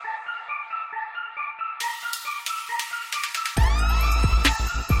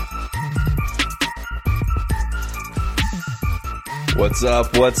What's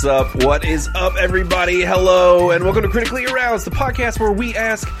up? What's up? What is up, everybody? Hello, and welcome to Critically Aroused, the podcast where we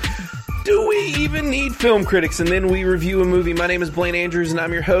ask, do we even need film critics? And then we review a movie. My name is Blaine Andrews, and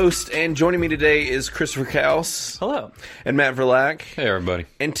I'm your host. And joining me today is Christopher Kaus. Hello. And Matt Verlack. Hey, everybody.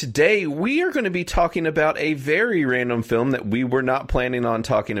 And today we are going to be talking about a very random film that we were not planning on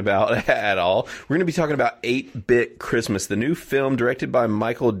talking about at all. We're going to be talking about 8-Bit Christmas, the new film directed by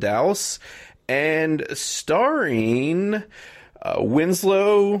Michael Dowse and starring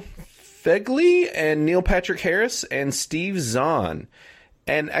Winslow Fegley and Neil Patrick Harris and Steve Zahn.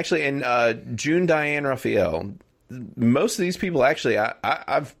 And actually, June Diane Raphael. Most of these people, actually,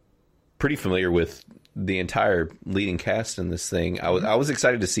 I'm pretty familiar with the entire leading cast in this thing. I was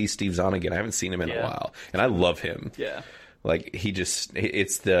excited to see Steve Zahn again. I haven't seen him in a while, and I love him. Yeah, like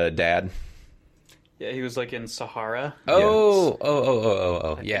it's the dad. Yeah, he was like in Sahara.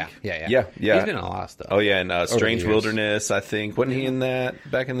 Oh. Yeah. Yeah. He's been in a lot of stuff. Oh yeah, and Strange Wilderness, I think. Wasn't he in that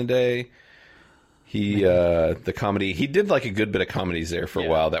back in the day? He the comedy, he did like a good bit of comedies there for a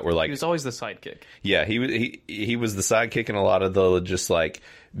while that were like, he was always the sidekick. Yeah, he was the sidekick in a lot of the just like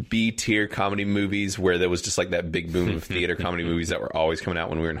B-tier comedy movies where there was just like that big boom of theater comedy movies that were always coming out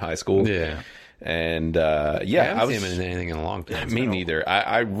when we were in high school. Yeah. And I haven't seen him in anything in a long time. Me neither.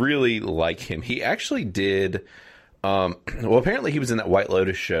 I really like him. He actually did. Well, apparently he was in that White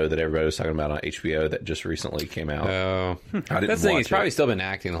Lotus show that everybody was talking about on HBO that just recently came out. Oh, I didn't that's the thing. watch He's probably still been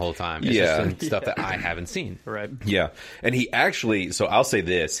acting the whole time. It's just in stuff that I haven't seen. Right. Yeah, and he actually. So I'll say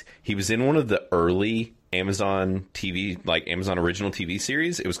this: he was in one of the early Amazon TV, like Amazon original TV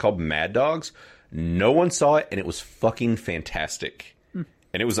series. It was called Mad Dogs. No one saw it, and it was fucking fantastic.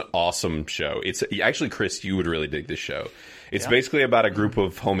 And it was an awesome show. It's actually, Chris, you would really dig this show. It's basically about a group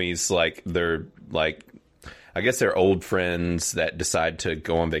of homies, like they're like, I guess they're old friends that decide to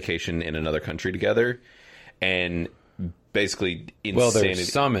go on vacation in another country together, and basically insanity. Well, they're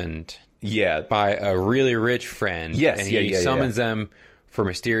summoned, by a really rich friend. Yes, and he summons them for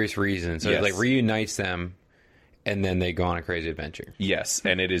mysterious reasons. So it like reunites them. And then they go on a crazy adventure. Yes,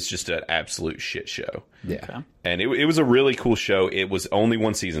 and it is just an absolute shit show. Yeah. Okay. And it was a really cool show. It was only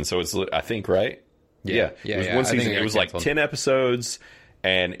one season, so it's, I think, right? Yeah. It was one season. It was like 10 episodes,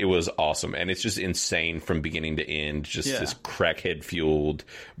 and it was awesome. And it's just insane from beginning to end. Just this crackhead-fueled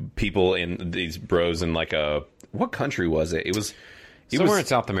people in these bros in like a... What country was it? It was... Somewhere in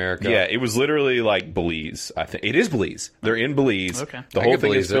South America. Yeah, it was literally like Belize, I think. It is Belize. They're in Belize. Okay. The whole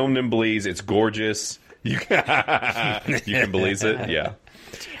thing is filmed in Belize. It's gorgeous. You can believe it, yeah.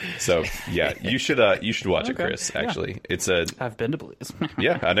 So yeah, you should watch it, Chris. Actually, I've been to Belize.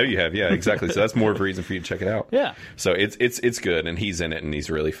 Yeah, I know you have. Yeah, exactly. So that's more of a reason for you to check it out. Yeah. So it's good, and he's in it, and he's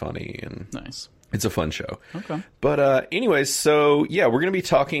really funny, and Nice. It's a fun show. Okay. But anyways, so yeah, we're going to be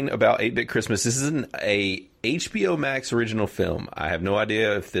talking about 8-Bit Christmas. This is a HBO Max original film. I have no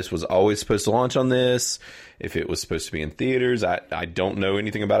idea if this was always supposed to launch on this, if it was supposed to be in theaters. I don't know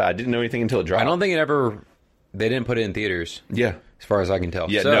anything about it. I didn't know anything until it dropped. I don't think they didn't put it in theaters. Yeah. As far as I can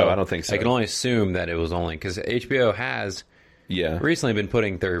tell. Yeah, so no, I don't think so. I can only assume that it was only because HBO has recently been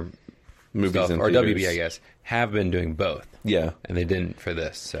putting their movies stuff, in or theaters. WB, I guess, have been doing both. Yeah. And they didn't for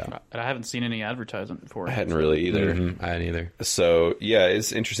this, so. I haven't seen any advertisement for it. I hadn't really either. I hadn't either. So, yeah,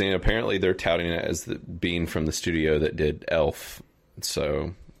 it's interesting. Apparently, they're touting it as being from the studio that did Elf.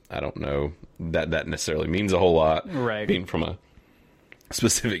 So, I don't know that necessarily means a whole lot. Right. Being from a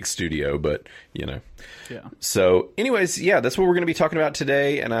specific studio, but, you know. Yeah. So, anyways, yeah, that's what we're going to be talking about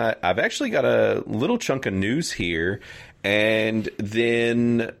today. And I've actually got a little chunk of news here. And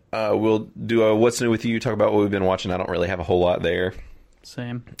then we'll do a What's New With You, talk about what we've been watching. I don't really have a whole lot there.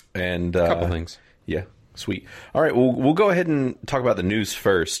 Same. And A couple things. Yeah, sweet. All right, we'll go ahead and talk about the news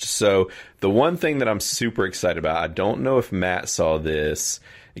first. So the one thing that I'm super excited about, I don't know if Matt saw this.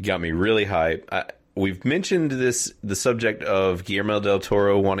 It got me really hyped. We've mentioned the subject of Guillermo del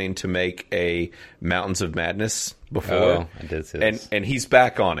Toro wanting to make a Mountains of Madness before. Oh, I did see this. And he's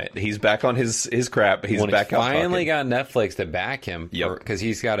back on it. He's back on his crap. He's back out finally talking. got Netflix to back him. Yep. Because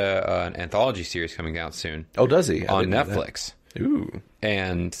he's got an anthology series coming out soon. Oh, does he? On Netflix. Ooh.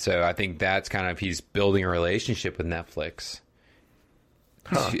 And so I think that's kind of, he's building a relationship with Netflix.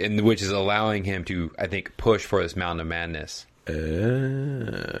 And which is allowing him to, I think, push for this Mountain of Madness.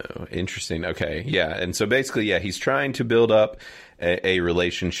 Oh, interesting. Okay, yeah. And so basically, yeah, he's trying to build up a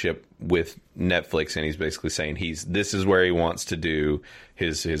relationship with Netflix, and he's basically saying this is where he wants to do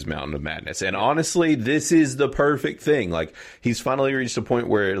his Mountain of Madness. And honestly, this is the perfect thing. Like, he's finally reached a point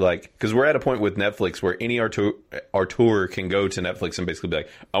where, like, because we're at a point with Netflix where any auteur can go to Netflix and basically be like,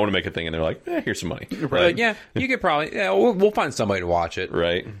 I want to make a thing, and they're like, here's some money. Right. Yeah, you could probably, we'll find somebody to watch it.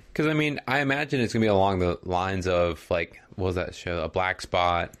 Right. Because, I mean, I imagine it's going to be along the lines of, like, what was that show? A Black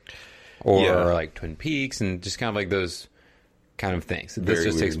Spot or, like, Twin Peaks, and just kind of like those kind of things. This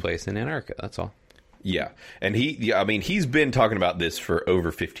just takes place in Antarctica, that's all. Yeah. And he's been talking about this for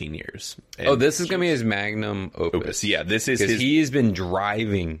over 15 years. And this is going to be his magnum opus. Yeah, this is because he has been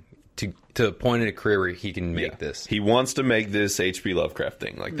driving to the point in a career where he can make this. He wants to make this H.P. Lovecraft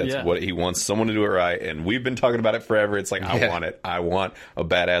thing. Like, that's what he wants, someone to do it right. And we've been talking about it forever. It's like, I want it. I want a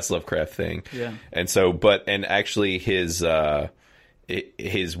badass Lovecraft thing. Yeah. And so, and actually his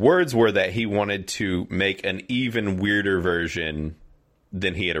words were that he wanted to make an even weirder version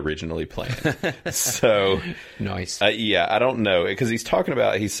than he had originally planned. So nice. I don't know, because he's talking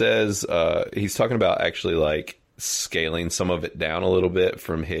about actually like scaling some of it down a little bit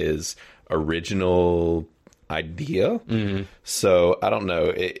from his original idea. Mm-hmm. So I don't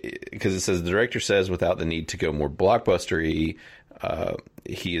know, because it says the director says without the need to go more blockbustery,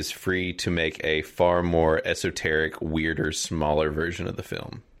 he is free to make a far more esoteric, weirder, smaller version of the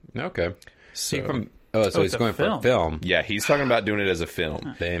film. Okay. So he's going for a film. Yeah, he's talking about doing it as a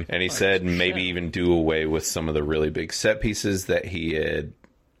film. Damn. And he said maybe even do away with some of the really big set pieces that he had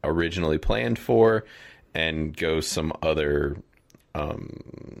originally planned for and go some other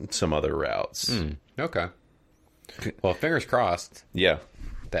routes. Okay. Well, fingers crossed. Yeah.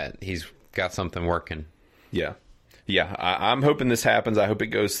 That he's got something working. Yeah. Yeah, I'm hoping this happens. I hope it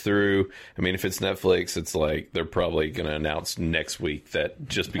goes through. I mean, if it's Netflix, it's like they're probably going to announce next week that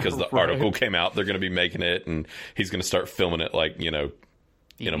just because the article came out, they're going to be making it, and he's going to start filming it, like, in a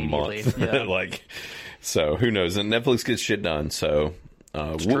month. Yeah. Like, so who knows? And Netflix gets shit done. So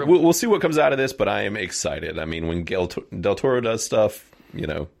we'll see what comes out of this. But I am excited. I mean, when Del Toro does stuff,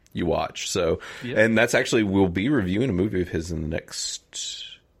 you watch. So, and that's actually, we'll be reviewing a movie of his in the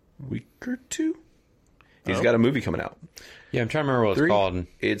next week or two. He's got a movie coming out. Yeah, I'm trying to remember what it's called.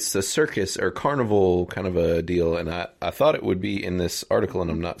 It's a circus or carnival kind of a deal, and I thought it would be in this article, and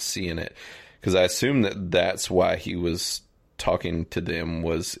I'm not seeing it, because I assume that's why he was talking to them,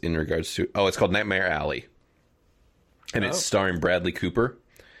 was in regards to... Oh, it's called Nightmare Alley, and it's starring Bradley Cooper.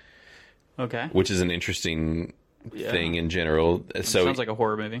 Okay. Which is an interesting thing in general. So sounds like a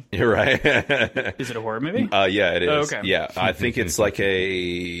horror movie. You're right. Is it a horror movie? Yeah, it is. Oh, okay. Yeah, I think it's like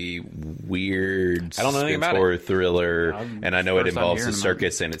a weird I don't know anything about horror thriller, and I know it involves a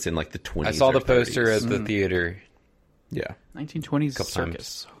circus, and it's in like the 20s. I saw or the poster 30s. at the theater. Yeah. 1920s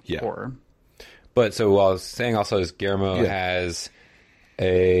circus horror. But so what I was saying also is Guillermo has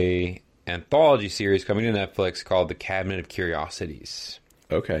a anthology series coming to Netflix called The Cabinet of Curiosities.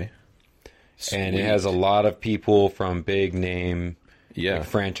 Okay. Sweet. And it has a lot of people from big name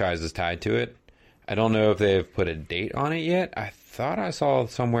franchises tied to it. I don't know if they've put a date on it yet. I thought I saw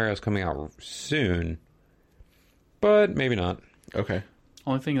somewhere it was coming out soon, but maybe not. Okay.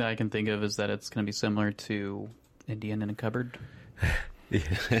 Only thing that I can think of is that it's going to be similar to Indian in a Cupboard.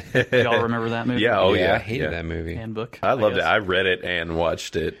 Y'all remember that movie? Yeah. Oh yeah. I hated that movie. Handbook. I loved it. I read it and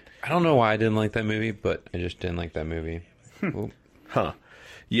watched it. I don't know why I didn't like that movie, but I just didn't like that movie. Huh.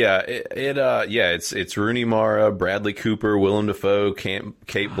 Yeah, it's Rooney Mara, Bradley Cooper, Willem Dafoe, Kate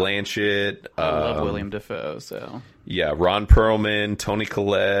Blanchett. I love William Dafoe, so... Yeah, Ron Perlman, Toni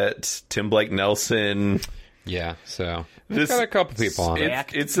Collette, Tim Blake Nelson. Yeah, so... It's got a couple people on it.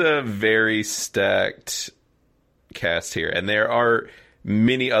 It's a very stacked cast here, and there are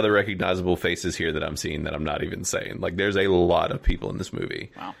many other recognizable faces here that I'm seeing that I'm not even saying. Like, there's a lot of people in this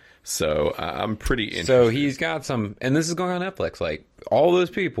movie. Wow. So I'm pretty interested. So he's got some, and this is going on Netflix. Like, all those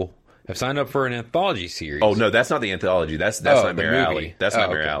people have signed up for an anthology series. Oh no, that's not the anthology. That's Nightmare Alley. That's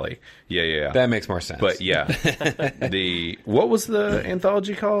Nightmare Alley. Yeah. That makes more sense. But yeah, what was the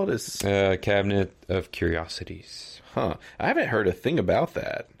anthology called? Is Cabinet of Curiosities. Huh? I haven't heard a thing about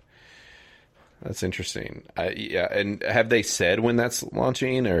that. That's interesting. And have they said when that's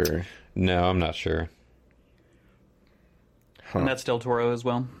launching or? No, I'm not sure. Huh. And that's Del Toro as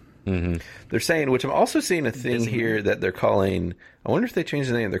well. Mm-hmm. They're saying, which I'm also seeing a thing here that they're calling. I wonder if they changed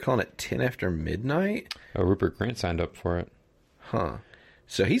the name. They're calling it 10 After Midnight. Oh, Rupert Grint signed up for it. Huh.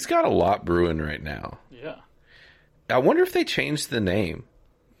 So he's got a lot brewing right now. Yeah. I wonder if they changed the name,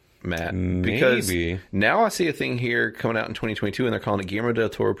 Matt. Because maybe. Now I see a thing here coming out in 2022, and they're calling it Guillermo del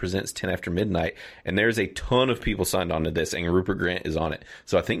Toro Presents 10 After Midnight. And there's a ton of people signed on to this, and Rupert Grint is on it.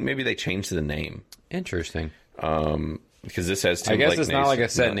 So I think maybe they changed the name. Interesting. because this has I Tim guess it's Blakeney's not like a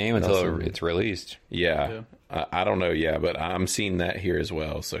set name until Nelson. it's released. Yeah. I don't know. Yeah, but I'm seeing that here as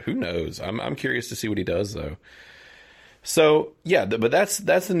well. So who knows? I'm curious to see what he does though. So yeah, but that's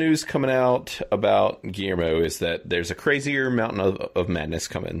the news coming out about Guillermo, is that there's a crazier Mountain of Madness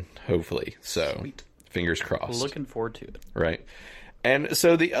coming. Hopefully, so Sweet. Fingers crossed. Looking forward to it. Right. And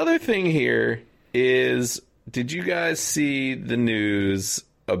so the other thing here is, did you guys see the news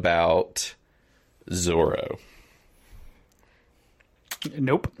about Zorro?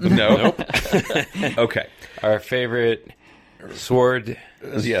 Nope. No. Okay. Our favorite sword,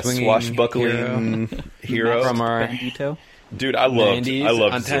 swashbuckling hero from our Bandito. dude. I loved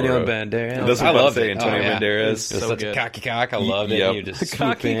Antonio Zorro. Banderas. That's what I love saying, Antonio Banderas. It was such good. a cocky cock. I loved it. Yep. You just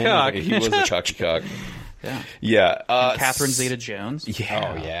Cocky swoop in. cock. He was a cocky cock. Yeah. Yeah. Catherine Zeta-Jones.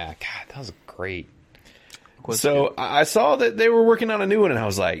 Yeah. Oh yeah, God, that was great. So I saw that they were working on a new one, and I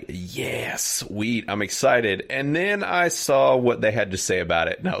was like, yeah, sweet. I'm excited. And then I saw what they had to say about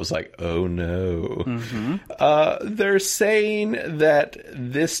it, and I was like, oh, no. Mm-hmm. They're saying that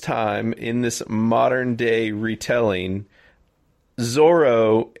this time, in this modern-day retelling,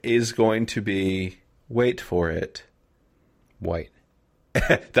 Zorro is going to be, wait for it, White.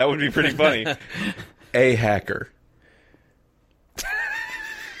 that would be pretty funny, a hacker.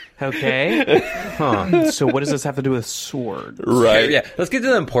 Okay. So what does this have to do with swords? Right. Yeah, let's get to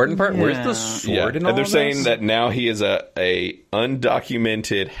the important part. Where's Yeah. the sword in all And they're of saying this? that now he is a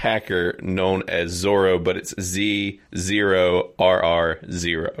undocumented hacker known as Zorro, but it's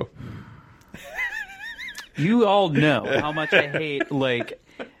Z0RR0. You all know how much I hate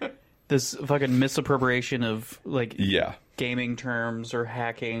this fucking misappropriation of Yeah. gaming terms or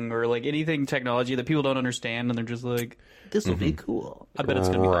hacking or anything technology that people don't understand, and they're just like, this will be cool. I bet it's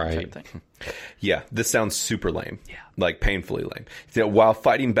going to be that type of thing. Yeah, this sounds super lame. Yeah. Like painfully lame. You know, while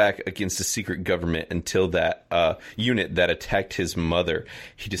fighting back against a secret government until that unit that attacked his mother,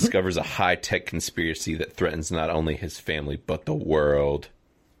 he discovers a high-tech conspiracy that threatens not only his family, but the world.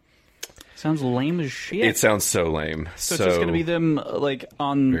 Sounds lame as shit. It sounds so lame. so it's just going to be them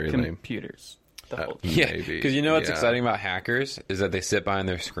on Very lame. computers. The whole time. Yeah, Maybe. because you know what's Yeah. exciting about hackers is that they sit behind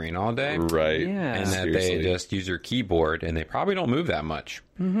their screen all day. Right. Yeah. And that Seriously. they just use their keyboard, and they probably don't move that much.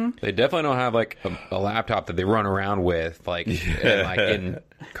 Mm-hmm. They definitely don't have a laptop that they run around with, in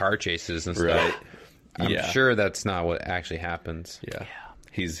car chases and stuff. Right. I'm Yeah. sure that's not what actually happens. Yeah.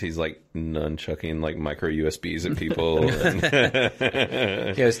 He's like nunchucking like micro USBs at people.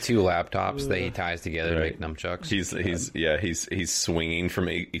 And He has two laptops that he ties together to make nunchucks. he's swinging from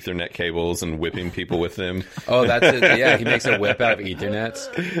Ethernet cables and whipping people with them. Oh, that's it. Yeah, he makes a whip out of Ethernets.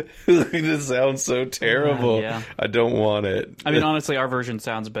 This sounds so terrible. Yeah. I don't want it. I mean, honestly, our version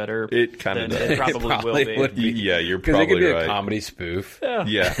sounds better. It kinda than does. It probably, Probably will would be. be. Yeah, you're Because it probably could be right. a comedy spoof.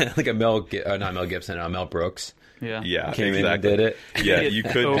 Yeah, Like a Mel Brooks. Yeah. yeah, Came in and exactly. did it. Yeah, Get you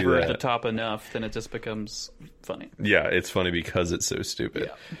could do over the that. top enough, then it just becomes funny. Yeah, it's funny because it's so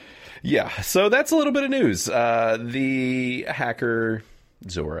stupid. Yeah, so that's a little bit of news. The hacker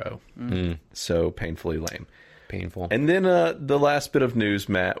Zorro, so painfully lame. Painful. And then the last bit of news,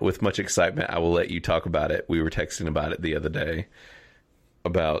 Matt, with much excitement, I will let you talk about it. We were texting about it the other day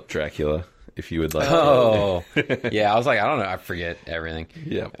about Dracula. If you would like. Oh, yeah. I was like, I don't know. I forget everything.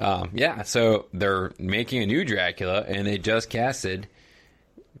 Yeah. Yeah. So they're making a new Dracula, and they just casted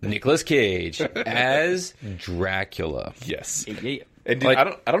Nicolas Cage as Dracula. Yes. Yeah. And dude, Like-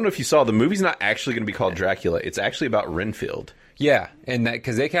 I don't know if you saw, the movie's not actually going to be called Dracula. It's actually about Renfield. Yeah, and that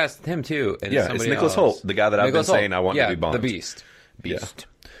because they cast him too. And Yeah, it's somebody Nicholas else. Holt, the guy that I've been Nicholas Holt. saying I want to be Bond. the Beast.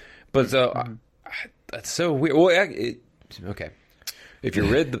 But so that's so weird. Well, okay. If you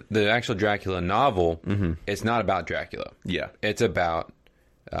read the actual Dracula novel, it's not about Dracula. Yeah. It's about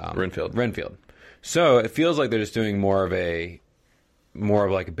Renfield. So it feels like they're just doing more of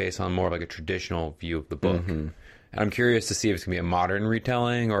based on more of like a traditional view of the book. And I'm curious to see if it's gonna be a modern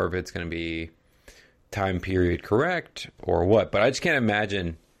retelling or if it's gonna be time period correct or what. But I just can't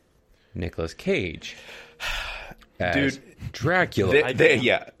imagine Nicolas Cage as Dracula.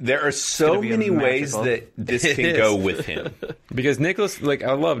 There are so gonna be a many ways magical- that this It can is. go with him. Because Nicolas,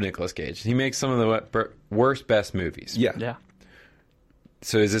 I love Nicolas Cage. He makes some of the worst, best movies. Yeah.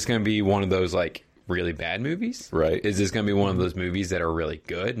 So is this going to be one of those really bad movies? Right. Is this going to be one of those movies that are really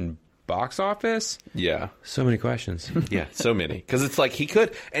good and box office? Yeah. So many questions. Yeah, so many. Because it's like he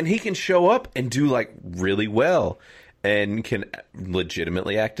can show up and do really well and can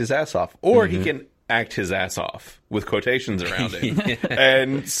legitimately act his ass off. Or he can act his ass off with quotations around it.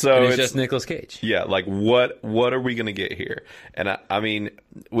 And so And it's just Nicolas Cage. yeah, what are we going to get here? And I mean,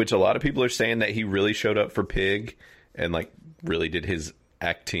 which a lot of people are saying that he really showed up for Pig and really did his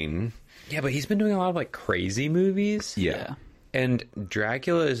acting. Yeah, but he's been doing a lot of like crazy movies. Yeah. And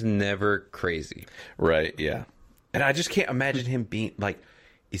Dracula is never crazy. Right, yeah. And I just can't imagine him being like,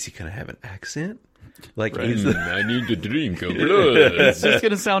 is he going to have an accent? Like, I need to drink of blood. It's just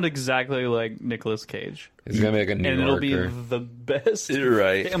going to sound exactly like Nicolas Cage. It's going to be like a New And it'll be Yorker. the best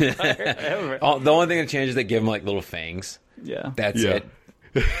right. vampire ever. The only thing that changes is they give him like little fangs. Yeah. That's Yeah.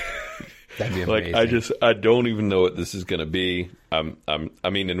 it. That'd be amazing. Like, I don't even know what this is going to be. I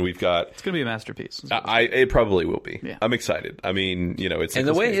mean, and we've got. It's going to be a masterpiece. It probably will be. Yeah. I'm excited. I mean, it's And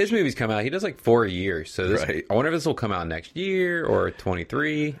the way his movies come out, he does like 4 a year. So this, Right. I wonder if this will come out next year or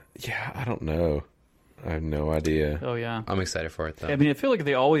 23. Yeah, I don't know. I have no idea. Oh, yeah. I'm excited for it though. I mean, I feel like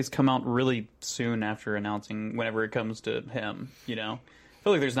they always come out really soon after announcing whenever it comes to him, I feel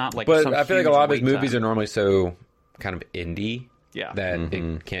like there's not like But some I feel like a huge lot of his wait movies time. are normally so kind of indie Yeah. that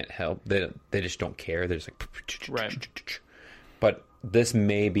it can't help. They just don't care. They're just like... Right. But this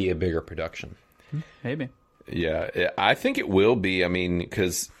may be a bigger production. Maybe. Yeah, I think it will be. I mean,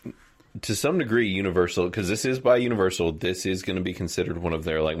 because to some degree, Universal, because this is by Universal, this is going to be considered one of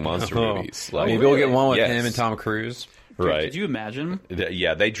their like monster movies. Like, Maybe we'll get one with Yes. him and Tom Cruise. right? Could you imagine?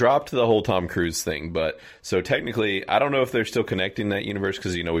 Yeah, they dropped the whole Tom Cruise thing, but so technically, I don't know if they're still connecting that universe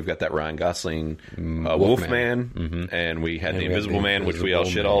because we've got that Ryan Gosling Wolfman, and we had the we have Invisible the Man, which we all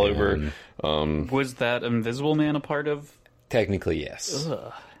Invisible shit all Man. over. Was that Invisible Man a part of? Technically, yes.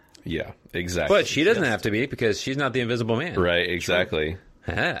 Yeah, exactly. But she doesn't have to be because she's not the Invisible Man. right, exactly.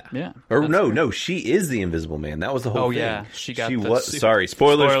 Ah. Yeah. Or no, she is the Invisible Man. That was the whole Oh, thing. yeah, she got the was. suit. Sorry,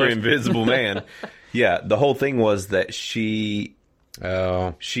 spoilers for Spoilers. Invisible Man. Yeah, the whole thing was that she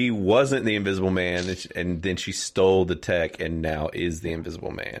wasn't the Invisible Man, and then she stole the tech, and now is the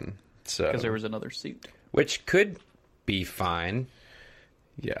Invisible Man. So Because there was another suit. Which could be fine.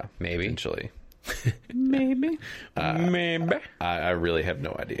 yeah, Maybe. eventually. Maybe. Maybe. I really have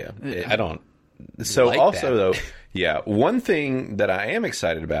no idea. I don't. So like also that. though, one thing that I am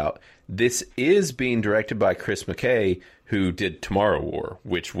excited about, this is being directed by Chris McKay, who did Tomorrow War,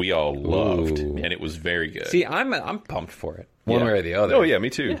 which we all loved, Ooh. and it was very good. See, I'm pumped for it. One Yeah. way or the other. Oh yeah, me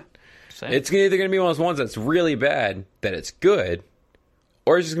too. Same. It's either going to be one of those ones that's really bad, that it's good,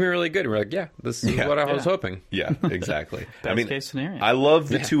 or it's just going to be really good. And we're like, yeah, this is Yeah. what I was Yeah. hoping. Yeah, exactly. Best case scenario. I love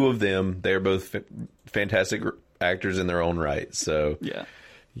the two of them. They're both fantastic actors in their own right. So, Yeah.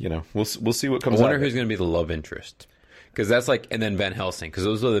 we'll see what I comes wonder out of who's it. going to be the love interest. Because that's like, and then Van Helsing, because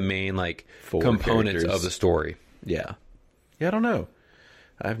those are the main like Four components characters. of the story. Yeah, I don't know.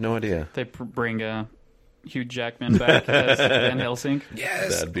 I have no idea. They bring Hugh Jackman back as Van Helsing.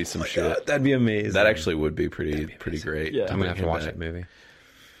 Yes, That'd be some shit. that'd be amazing. That actually would be pretty great. Yeah. I'm gonna have to Bring him watch back. that movie.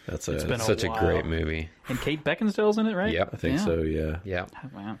 That's been Such a while. great movie. And Kate Beckinsale's in it, right? Yep. I think Yeah. so. Yeah. Yeah.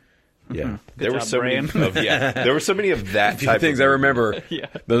 Wow. Yeah. There were job, so many Brian. there were so many of that Few type things of I remember. Yeah.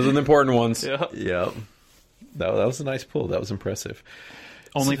 Those are the important ones. Yeah. Yeah. That was a nice pull. That was impressive.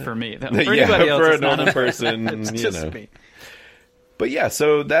 Only for me. For Yeah, anybody else, for a it's not normal person, it's just me. But yeah,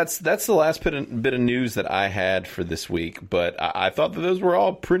 so that's the last bit of news that I had for this week. But I thought that those were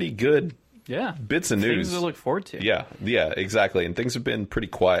all pretty good Yeah. bits of news. Things to look forward to. Yeah, exactly. And things have been pretty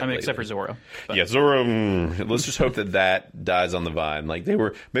quiet. I mean, lately. except for Zorro. But Yeah, Zorro. Let's just hope that dies on the vine. Like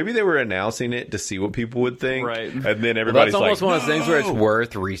maybe they were announcing it to see what people would think, Right. And then Well, everybody's that's almost like, one of those things where it's "No!"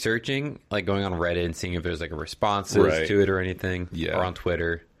 worth researching, like going on Reddit and seeing if there's like a responses Right. to it or anything. Yeah. Or on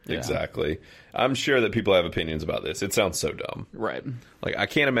Twitter. Yeah. Exactly. I'm sure that people have opinions about this. It sounds so dumb. Right. Like I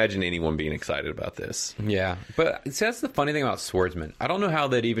can't imagine anyone being excited about this. Yeah. But see, that's the funny thing about Swordsman. I don't know how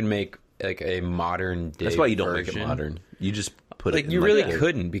they'd even make like a modern day That's why you don't make version. it modern. You just put Like it. In you really the-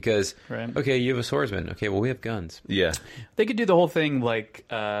 couldn't because Right. okay, you have a swordsman. Okay, well we have guns. Yeah. They could do the whole thing like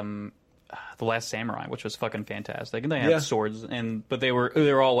The Last Samurai, which was fucking fantastic. And they had Yeah. swords, but they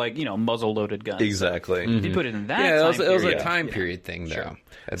were all like, muzzle loaded guns. Exactly. If you put it in that Yeah, time it was a period, time period thing though. Sure.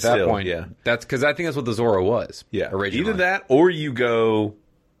 At that Still, point, yeah. that's because I think that's what the Zorro was. Yeah. originally. Either that or you go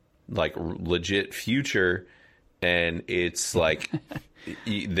like legit future and it's like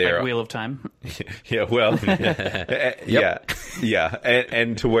they're like Wheel of Time. yeah, well, yeah,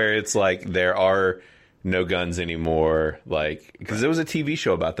 and to where it's like there are no guns anymore, like because there was a TV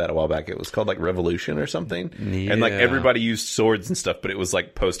show about that a while back. It was called like Revolution or something, and like Yeah. everybody used swords and stuff, but it was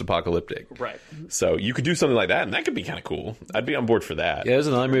like post-apocalyptic. Right. So you could do something like that, and that could be kind of cool. I'd be on board for that. Yeah, there's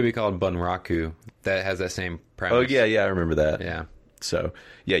another movie called Bunraku that has that same premise. Oh yeah, I remember that. Yeah. So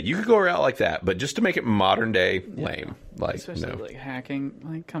yeah, you could go around like that, but just to make it modern day, lame. Like Especially no, like hacking.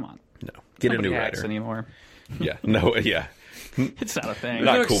 Like, come on. no, get Nobody a new hacks writer. anymore. Yeah, no, yeah, It's not a thing.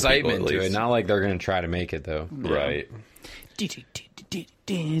 Not There's no cool people, excitement at to it. least. Not like they're going to try to make it though. right.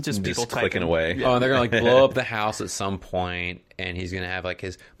 just people clicking typing. away. Oh, and they're gonna like blow up the house at some point, and he's gonna have like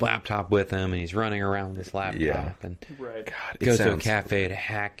his laptop with him, and he's running around with his laptop, and Right. God, goes to a cafe to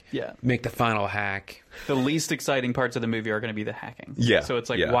hack. Yeah. Make the final hack. The least exciting parts of the movie are going to be the hacking. Yeah, So it's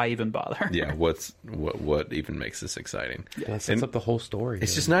like, yeah. why even bother? Yeah, what even makes this exciting? That sets up the whole story.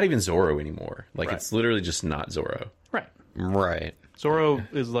 It's just not even Zorro anymore. Like Right. it's literally just not Zorro. Right. right. Zorro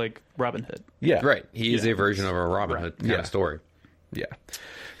is like Robin Hood. Yeah, Right. He is a version of a Robin Hood kind Yeah. of story. Yeah.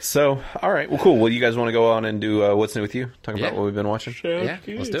 So, all right. Well, cool. Well, you guys want to go on and do What's New With You? Talk about Yeah. what we've been watching? Yeah,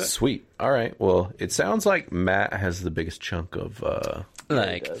 let's do it. Sweet. All right. Well, it sounds like Matt has the biggest chunk of...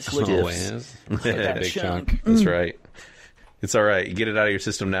 Like always. Such a big chunk. That's right. It's all right. You get it out of your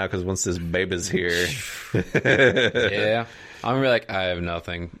system now because once this baby's here... Yeah. I'm gonna be like, I have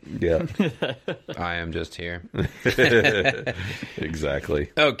nothing. Yeah. I am just here. Exactly.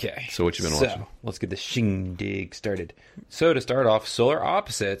 Okay. So what you been watching? Let's get the shindig started. So to start off, Solar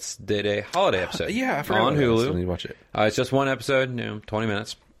Opposites did a holiday episode. Yeah, I forgot on about that. Hulu. Still need to watch it. It's just one episode, 20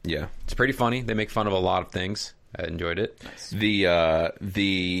 minutes. Yeah. It's pretty funny. They make fun of a lot of things. I enjoyed it.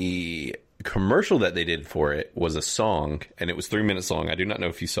 The commercial that they did for it was a song, and it was 3 minutes long. I do not know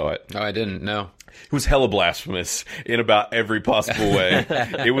if you saw it. Oh, I didn't know. It was hella blasphemous in about every possible way.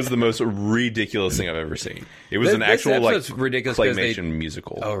 It was the most ridiculous thing I've ever seen. It was an This actual like episode's ridiculous 'cause claymation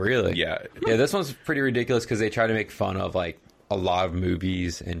musical. Oh, really? Yeah. Yeah, this one's pretty ridiculous because they try to make fun of like a lot of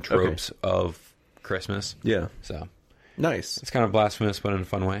movies and tropes of Christmas. Yeah. So Nice. it's kind of blasphemous, but in a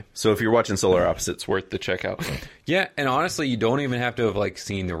fun way. So if you're watching Solar Opposites, worth the check out. Yeah, and honestly, you don't even have to have like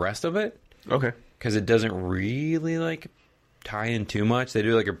seen the rest of it Okay. because it doesn't really like tie in too much. They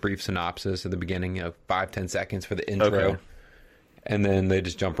do like a brief synopsis at the beginning, 5-10 seconds for the intro, Okay. and then they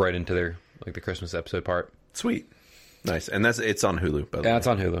just jump right into their like the Christmas episode part. Sweet. Nice. And it's on Hulu, by the way. Yeah, it's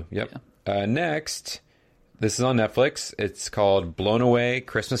on Hulu. Yep. Next, this is on Netflix. It's called Blown Away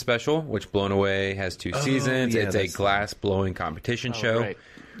Christmas Special, which Blown Away has 2 seasons. yeah, It's a that's- glass blowing competition show. Right.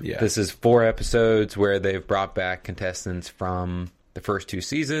 Yeah. This is 4 episodes where they've brought back contestants from the first 2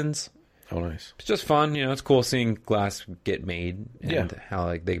 seasons. Oh, nice. It's just fun, it's cool seeing glass get made and Yeah. how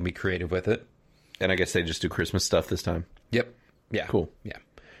like they can be creative with it. And I guess they just do Christmas stuff this time. Yep. Yeah. Cool. Yeah.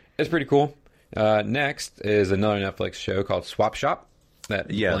 It's pretty cool. Next is another Netflix show called Swap Shop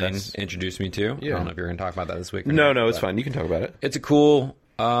that Yeah, Blaine that's- introduced me to. Yeah. I don't know if you're going to talk about that this week. Or No, not, it's but fine. You can talk about it. It's a cool.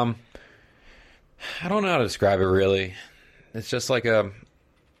 I don't know how to describe it really. It's just like a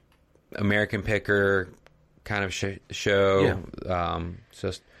American Picker kind of show. It's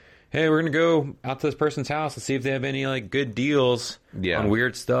just, hey, we're gonna go out to this person's house and see if they have any like good deals on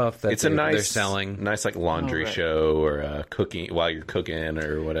weird stuff that It's a nice, they're selling. nice like laundry Oh, right. show or cooking while you're cooking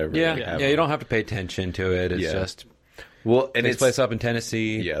or whatever. Yeah, they have. you don't have to pay attention to it. It's Yeah. just Well, and takes it's place up in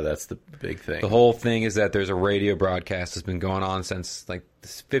Tennessee. Yeah, that's the big thing. The whole thing is that there's a radio broadcast that's been going on since like the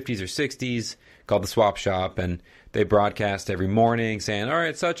 50s or 60s called the Swap Shop, and they broadcast every morning saying, all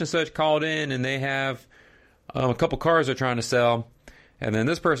right, such and such called in and they have a couple cars they're trying to sell. And then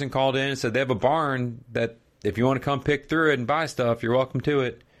this person called in and said they have a barn that if you want to come pick through it and buy stuff, you're welcome to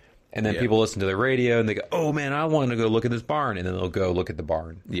it. And then people listen to the radio and they go, oh man, I want to go look at this barn. And then they'll go look at the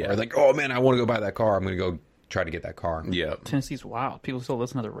barn. Yeah. Or like, oh man, I want to go buy that car. I'm going to go try to get that car. Yeah. Tennessee's wild. People still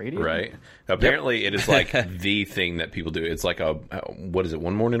listen to the radio. Right. Apparently, it is like the thing that people do. It's like what is it?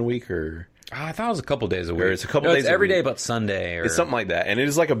 One morning a week or I thought it was a couple days a week. it's a couple days It's a every week. day but Sunday. Or it's something like that. And it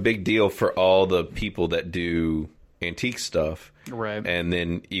is like a big deal for all the people that do antique stuff. Right. And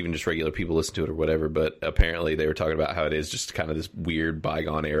then even just regular people listen to it or whatever. But apparently, they were talking about how it is just kind of this weird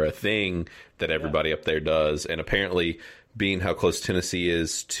bygone era thing that everybody up there does. And apparently, being how close Tennessee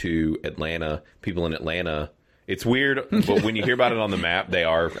is to Atlanta, people in Atlanta. It's weird, but when you hear about it on the map, they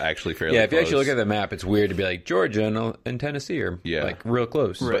are actually fairly yeah, if you close. actually look at the map, it's weird to be like Georgia and Tennessee are like real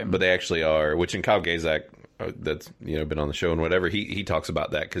close. But they actually are, which in Kyle Gazak, that's been on the show and whatever, he talks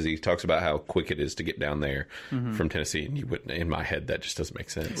about that because he talks about how quick it is to get down there from Tennessee, and you would, in my head, that just doesn't make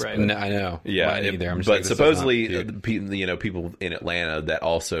sense. Right. No, I know. Yeah, Mine either. I'm just but like, this does supposedly, not do- people in Atlanta that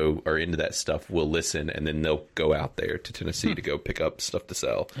also are into that stuff will listen, and then they'll go out there to Tennessee to go pick up stuff to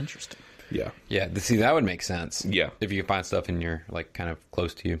sell. Interesting. Yeah, yeah, see, that would make sense. Yeah. If you can find stuff in your, like, kind of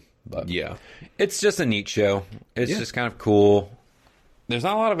close to you. But yeah, it's just a neat show. It's Yeah. just kind of cool. There's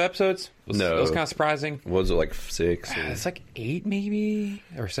not a lot of episodes. No. It was kind of surprising. what was it, like 6? Or... It's like 8 maybe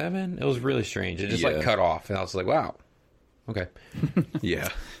or 7. It was really strange. It just like Yeah. cut off, and I was like, wow. Okay. Yeah,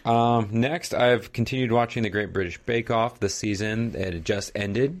 Next, I've continued watching the Great British Bake Off this season. It had just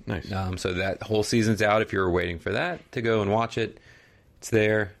ended. Nice. So that whole season's out. If you were waiting for that to go and watch it, it's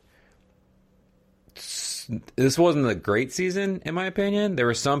there. this wasn't a great season, in my opinion. There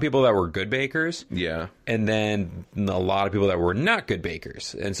were some people that were good bakers. Yeah. And then a lot of people that were not good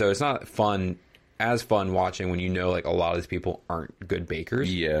bakers. And so it's not fun watching when you know, like, a lot of these people aren't good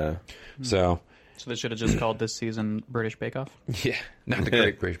bakers. Yeah. So they should have just called this season British Bake Off? Yeah, not the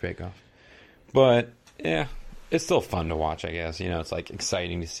Great British Bake Off. But, yeah, it's still fun to watch, I guess. You know, it's, like,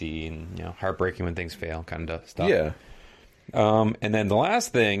 exciting to see and, you know, heartbreaking when things fail kind of stuff. Yeah. And then the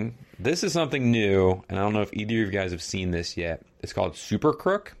last thing, this is something new, and I don't know if either of you guys have seen this yet. It's called Super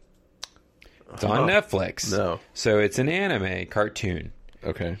Crook. It's on Netflix. No. So it's an anime cartoon.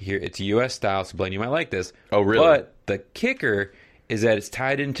 Okay. Here, it's U.S. style, so Blaine, you might like this. Oh, really? But the kicker is that it's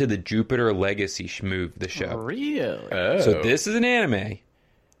tied into the Jupiter Legacy the show. Really? Oh. So this is an anime,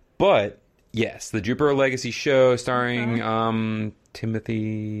 but yes, the Jupiter Legacy show starring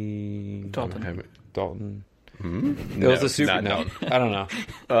Timothy Dalton. It was a super. No, I don't know.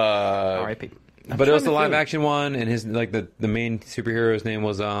 R.I.P. But it was the live action one, and his the main superhero's name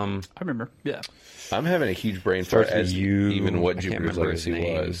was I remember. Yeah. I'm having a huge brain fart as you. even what I can't Jupiter's remember his Legacy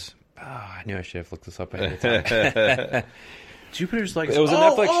name. was. Oh, I knew I should have looked this up ahead of time. Jupiter's Legacy. It was a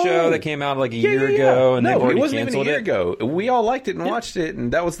Netflix show that came out like a year ago, and no, they've already it wasn't even a canceled year it. ago. We all liked it and watched it,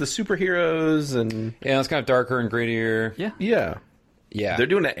 and that was the superheroes and Yeah, it's kind of darker and grittier. Yeah. Yeah. They're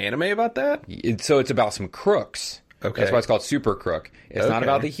doing an anime about that. So it's about some crooks. Okay. That's why it's called Super Crook. It's not Okay.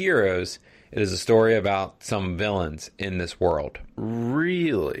 about the heroes. It is a story about some villains in this world.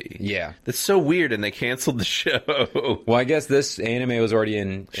 Really? Yeah. That's so weird, and they canceled the show. Well, I guess this anime was already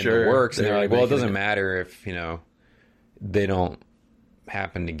in Sure. the works, and they're They're like, well, it making doesn't it. matter if, they don't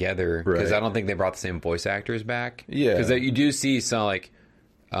happen together. Because Right. I don't think they brought the same voice actors back. Yeah. Because you do see some, like,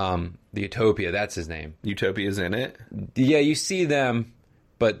 the Utopia, that's his name. Utopia's in it. Yeah, you see them,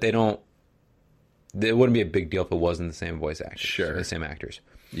 but they don't. It wouldn't be a big deal if it wasn't the same voice actors. Sure. The same actors.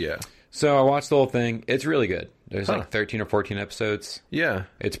 Yeah. So I watched the whole thing. It's really good. There's Huh. like 13 or 14 episodes. Yeah.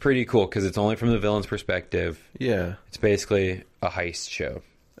 It's pretty cool because it's only from the villain's perspective. Yeah. It's basically a heist show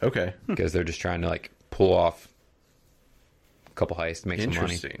Okay. because they're just trying to like pull off a couple heists, make some money.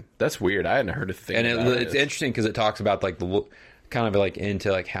 Interesting. That's weird. I hadn't heard a thing. And about it's it. interesting because it talks about like the kind of like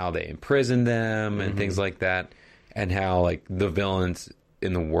into like how they imprison them and things like that, and how like the villains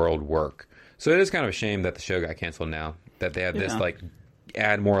in the world work. So it is kind of a shame that the show got canceled now. That they had this Yeah. like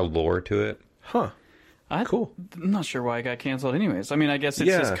add more lore to it. Huh. Cool. I'm not sure why it got canceled anyways. I mean, I guess it's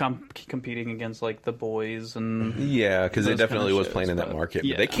Yeah. just competing against, like, The Boys and... Yeah, because it Those kind definitely of was shows, playing in that but- market.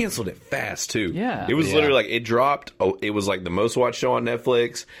 yeah. But they canceled it fast, too. Yeah. It was Yeah. literally like, it dropped. Oh, it was like the most watched show on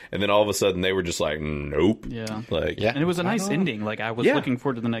Netflix. And then all of a sudden they were just like, nope. Yeah. Like, Yeah. And it was a nice ending. Like, I was Yeah. looking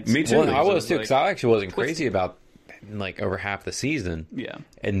forward to the next Me season. too. Well, I So was too, like- because I actually wasn't crazy about like over half the season. Yeah.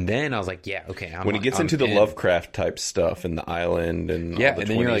 And then I was like, yeah, okay. when it gets into the in. Lovecraft type stuff and the island and Yeah, all the and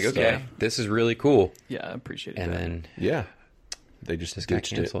then you're like, 20s okay, stuff. this is really cool. Yeah, I appreciate it. And then Yeah. They just this got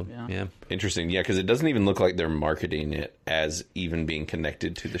ditched it. canceled. Yeah. Yeah. Interesting. Yeah, because it doesn't even look like they're marketing it as even being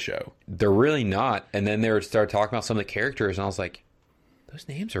connected to the show. They're really not. And then they would start talking about some of the characters, and I was like, those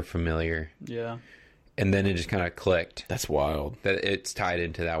names are familiar. Yeah. And then it just kind of clicked That's wild. that it's tied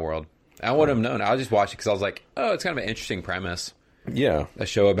into that world. I would have known. I was just watching because I was like, oh, it's kind of an interesting premise. Yeah. A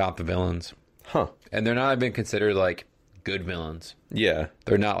show about the villains. Huh. And they're not even considered like good villains. Yeah.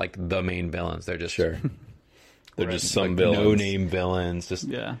 They're not like the main villains. They're just Sure. They're just some like villains. no-name villains. Just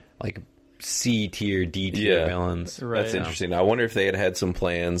Yeah. like C tier, D tier Yeah. villains. Right. That's interesting. I wonder if they had some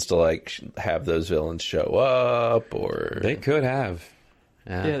plans to like have those villains show up, or They could have.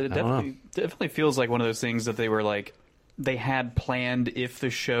 Yeah, it I don't know. definitely feels like one of those things that they were like, they had planned if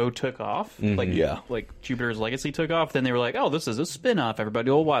the show took off, Yeah. like Jupiter's Legacy took off, then they were like, oh, this is a spin-off, everybody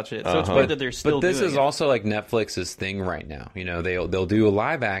will watch it. So it's weird that they're still But this doing is it. also like Netflix's thing right now. You know, they'll do a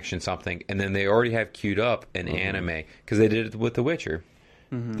live action something, and then they already have queued up an anime because they did it with The Witcher,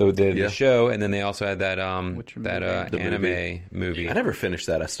 the Yeah. show, and then they also had that Witcher that movie. anime movie. I never finised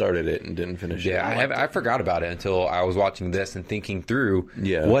that. I started it and didn't finish it. Yeah, I forgot about it until I was watching this and thinking through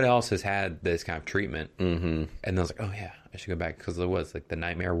Yeah. what else has had this kind of treatment. Mm-hmm. And I was like, oh yeah, I should go back because it was like the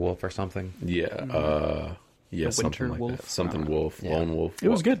Nightmare Wolf or something. Yeah. Yeah. The Something Winter like Wolf? that. Something Wolf. Lone Wolf. It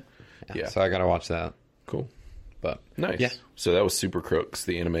was good. Yeah. So I gotta watch that. Cool. But Nice. yeah, So that was Super Crooks,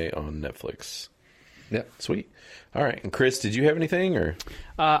 the anime on Netflix. yep. Sweet. All right. And Chris, did you have anything or?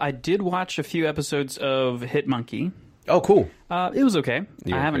 I did watch a few episodes of Hit Monkey. Oh, cool. It was okay.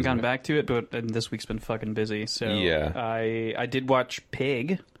 You I were haven't crazy gone about back to it, but this week's been fucking busy. So Yeah. I did watch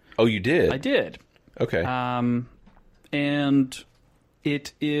Pig. Oh, you did? I did. Okay. And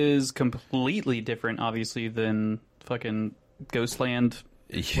it is completely different, obviously, than fucking Ghostland.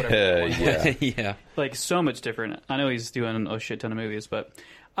 yeah. Yeah. yeah. Like, so much different. I know he's doing a shit ton of movies, but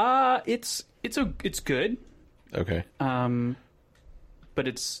It's good. Okay. But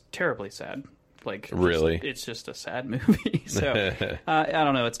it's terribly sad. Like, really, it's just a sad movie. So I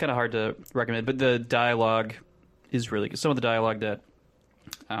don't know. It's kind of hard to recommend. But the dialogue is really good. Some of the dialogue that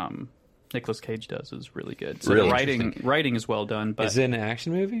Nicolas Cage does is really good. So really the writing is well done. But is it an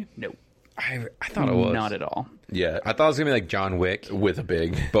action movie? No. I thought it was. Not at all. Yeah. I thought it was going to be like John Wick. With a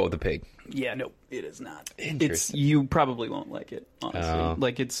pig. But with a pig. Yeah, no, it is not. Interesting. You probably won't like it, honestly.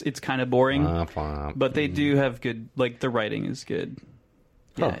 Like, it's kind of boring. But they do have good, like, the writing is good.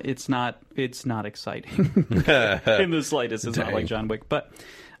 Yeah, it's not exciting in the slightest. It's not like John Wick. But,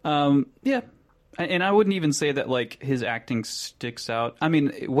 yeah. And I wouldn't even say that, like, his acting sticks out. I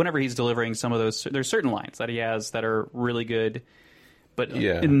mean, whenever he's delivering some of those, there's certain lines that he has that are really good. But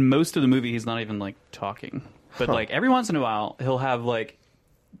in most of the movie, he's not even, like, talking. But, like, every once in a while, he'll have, like,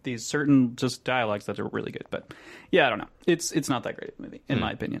 these certain just dialogues that are really good. But, yeah, I don't know. It's not that great of a movie, in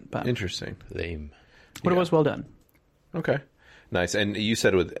my opinion. But, interesting. Lame. But it was well done. Okay. Nice. And you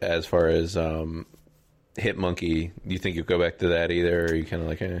said as far as Hit Monkey, you think you'll go back to that either? Or are you kind of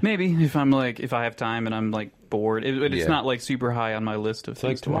like, Maybe, if I have time and I'm, like, bored. It's not, like, super high on my list of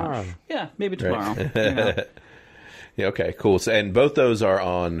things to watch. Yeah, maybe tomorrow. Right. You know? Yeah, okay, cool. So, and both those are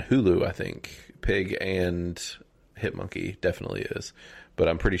on Hulu, I think. Pig and Hit Monkey definitely is. But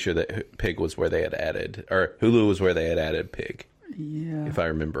I'm pretty sure that Pig was where they had added, or Hulu was where they had added Pig. Yeah. If I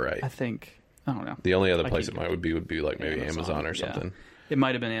remember right. I think. I don't know. The only other place it would be like maybe Amazon or something. Yeah. It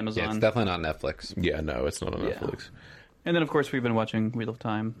might have been Amazon. Yeah, it's definitely not Netflix. Yeah, no, it's not on Netflix. And then, of course, we've been watching Wheel of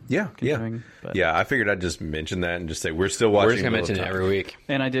Time. Yeah. Yeah, I figured I'd just mention that and just say we're still watching. We're just going to mention it every week.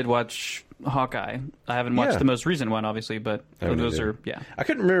 And I did watch Hawkeye. I haven't watched the most recent one, obviously, but those are, I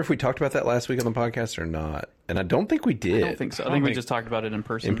couldn't remember if we talked about that last week on the podcast or not. And I don't think we did. I don't think so. I think we just talked about it in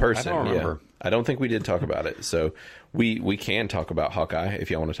person. I don't remember. I don't think we did talk about it. So we can talk about Hawkeye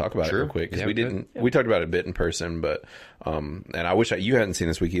if y'all want to talk about it real quick. Because we didn't. We talked about it a bit in person, but and I wish you hadn't seen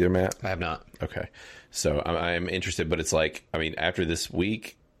this week either, Matt. I have not. Okay. So I'm interested, but it's like, I mean, after this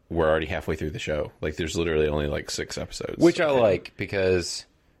week, we're already halfway through the show. Like, there's literally only like 6 episodes. Which I like because,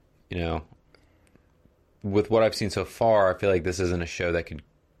 you know, with what I've seen so far, I feel like this isn't a show that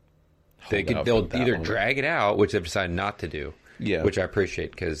they'll either drag it out, which they've decided not to do. Yeah. Which I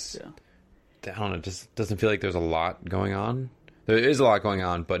appreciate because, I don't know, it just doesn't feel like there's a lot going on. There is a lot going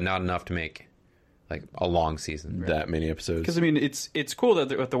on, but not enough to make like a long season. That many episodes. Because, I mean, it's cool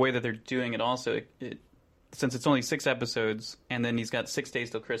that the way that they're doing it also, since it's only 6 episodes, and then he's got 6 days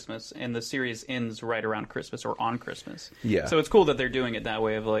till Christmas, and the series ends right around Christmas or on Christmas. Yeah. So it's cool that they're doing it that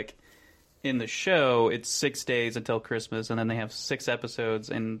way of, like, in the show, it's 6 days until Christmas, and then they have 6 episodes,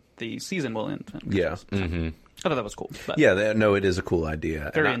 and the season will end. Yeah. Mm-hmm. I thought that was cool. But no, it is a cool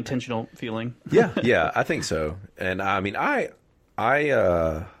idea. Very intentional feeling. Yeah, I think so. And, I mean, I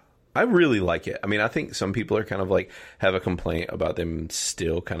really like it. I mean, I think some people are kind of like have a complaint about them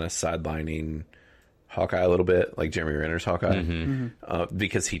still kind of sidelining Hawkeye a little bit, like Jeremy Renner's Hawkeye,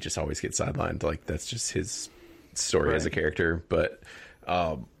 because he just always gets sidelined. Like, that's just his story as a character. But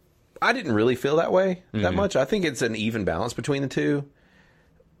I didn't really feel that way that much. I think it's an even balance between the two,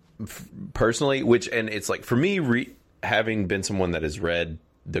 personally. And it's like, for me, having been someone that has read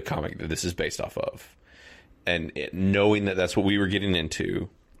the comic that this is based off of, and knowing that that's what we were getting into.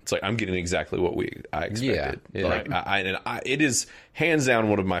 It's like I'm getting exactly what I expected. Yeah. Like it is hands down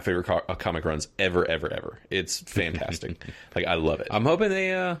one of my favorite comic runs ever. It's fantastic. Like, I love it. I'm hoping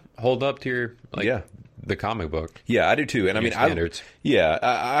they hold up to your the comic book. Yeah, I do too. And I mean, standards.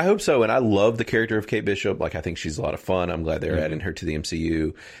 I hope so. And I love the character of Kate Bishop. Like, I think she's a lot of fun. I'm glad they're adding her to the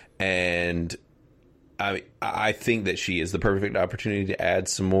MCU. And I think that she is the perfect opportunity to add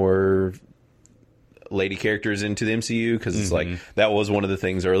some more lady characters into the MCU, because it's like that was one of the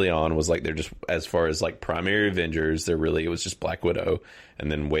things early on was like they're just, as far as like primary Avengers, it was just Black Widow,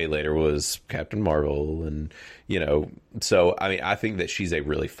 and then way later was Captain Marvel, and so I mean, I think that she's a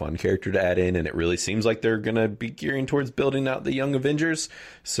really fun character to add in, and it really seems like they're gonna be gearing towards building out the Young Avengers,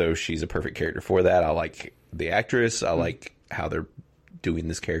 so she's a perfect character for that. I like the actress. I like how they're doing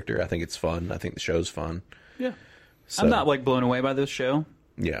this character. I think it's fun. I think the show's fun. Yeah, so I'm not like blown away by this show.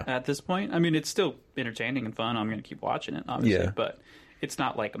 Yeah. At this point, I mean, it's still entertaining and fun. I'm going to keep watching it, obviously, but it's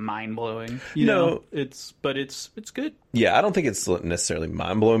not like mind blowing. You know, it's good. Yeah, I don't think it's necessarily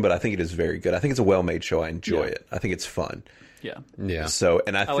mind blowing, but I think it is very good. I think it's a well made show. I enjoy it. I think it's fun. Yeah. So,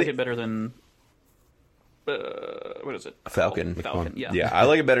 and I like it better than what is it? Falcon. Falcon. Yeah. Yeah, I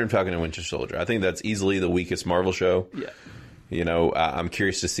like it better than Falcon and Winter Soldier. I think that's easily the weakest Marvel show. Yeah. You know, I'm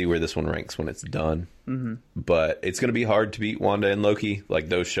curious to see where this one ranks when it's done. Mm-hmm. But it's going to be hard to beat Wanda and Loki. Like,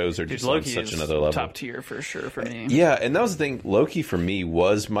 those shows are just Loki on such another level. Top tier for sure for me. Yeah, and that was the thing. Loki for me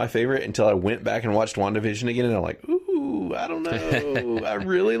was my favorite until I went back and watched WandaVision again, and I'm like, ooh, I don't know. I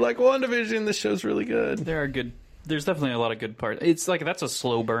really like WandaVision. This show's really good. There's definitely a lot of good parts. It's like, that's a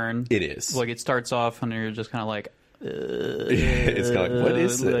slow burn. It is. Like, it starts off and you're just kind of like, it's kind of like, what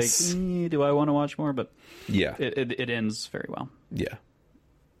is this? Like, do I want to watch more? But yeah, it ends very well. Yeah,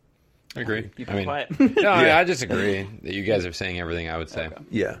 I agree. I mean, quiet. No, I just agree that you guys are saying everything I would say. Okay.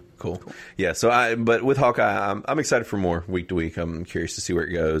 Yeah, cool. Yeah, so but with Hawkeye, I'm excited for more week to week. I'm curious to see where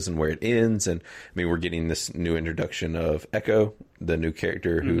it goes and where it ends. And I mean, we're getting this new introduction of Echo, the new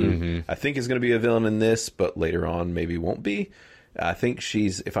character who I think is going to be a villain in this, but later on maybe won't be. I think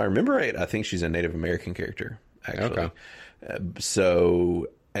she's, if I remember right, I think she's a Native American character, actually. Okay.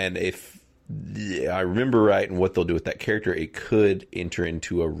 And if I remember right, and what they'll do with that character, it could enter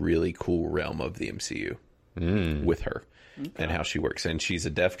into a really cool realm of the MCU with her and how she works. And she's a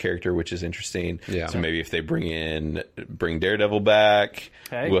deaf character, which is interesting. Yeah. So maybe if they bring Daredevil back,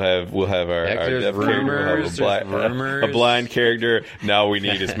 we'll have our deaf character, we'll have a blind character. Now we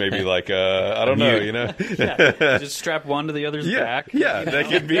need is maybe like I don't know, you know, just strap one to the other's back. Yeah, that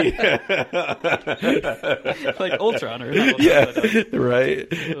could be like Ultron, or right.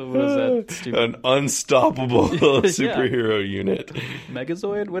 What is that? Stupid? An unstoppable superhero unit.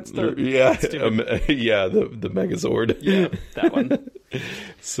 Megazord? What's the the Megazord? Yeah, that one.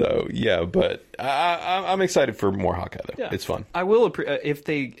 So but I'm excited for more Hawkeye though. Yeah. It's fun. I will if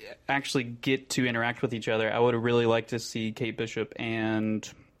they actually get to interact with each other. I would really like to see Kate Bishop and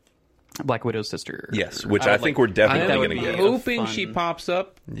Black Widow's sister. Yes, which I think we're definitely going to get. I'm hoping she pops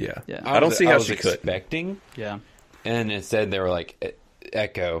up. Yeah. I don't see how she could. Expecting. Yeah. And instead they were like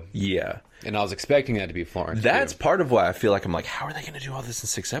Echo. Yeah. And I was expecting that to be Florence. That's part of why I feel like I'm like, how are they going to do all this in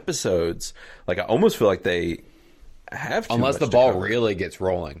 6 episodes? Like, I almost feel like they have to. Unless the ball really gets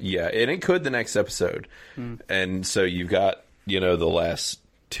rolling. Yeah, and it could the next episode. And so you've got, the last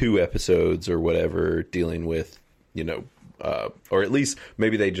 2 episodes or whatever dealing with, or at least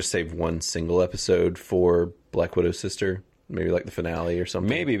maybe they just save one single episode for Black Widow's sister. Maybe like the finale or something.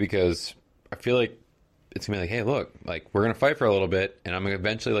 Maybe, because I feel like it's going to be like, hey, look, like, we're going to fight for a little bit, and I'm going to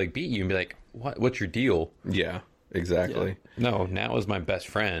eventually, like, beat you and be like, what's your deal? Yeah, exactly. Yeah. No, Nat was my best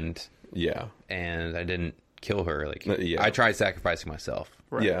friend. Yeah. And I didn't kill her. Like, I tried sacrificing myself.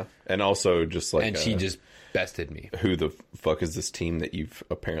 Right. Yeah. And also just like... And she just bested me. Who the fuck is this team that you've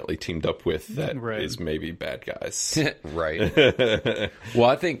apparently teamed up with that is maybe bad guys? Right. Well,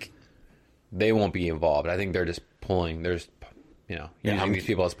 I think they won't be involved. I think they're just pulling... using these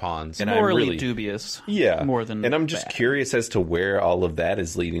people as pawns. And morally really dubious. Yeah. More than And I'm just curious as to where all of that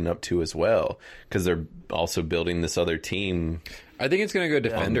is leading up to as well. Because they're also building this other team. I think it's going to go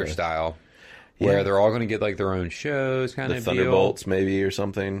Defender style. Where they're all going to get like their own shows, kind of Thunderbolts maybe or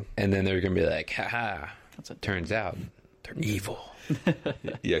something. And then they're going to be like, haha. Turns out they're evil.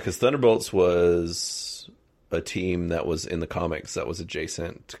 Yeah, because Thunderbolts was a team that was in the comics that was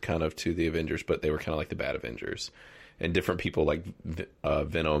adjacent kind of to the Avengers, but they were kind of like the bad Avengers. And different people like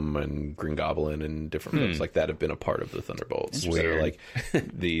Venom and Green Goblin and different folks like that have been a part of the Thunderbolts. Where like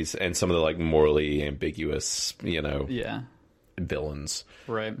these and some of the like morally ambiguous, villains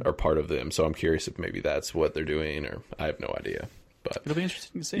are part of them. So I'm curious if maybe that's what they're doing, or I have no idea. But it'll be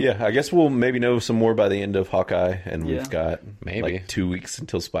interesting to see. Yeah, I guess we'll maybe know some more by the end of Hawkeye, and we've got like 2 weeks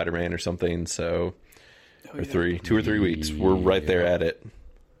until Spider-Man or something. So, 2 or 3 weeks. We're right there at it.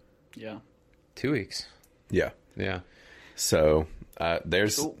 Yeah, 2 weeks. Yeah. So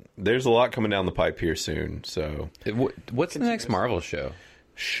there's a lot coming down the pipe here soon. So what's the next Marvel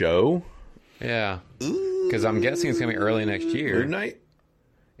show? Yeah, because I'm guessing it's gonna be early next year. Moon Knight?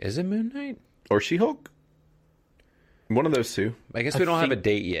 Is it Moon Knight or She-Hulk? One of those two. I guess we don't have a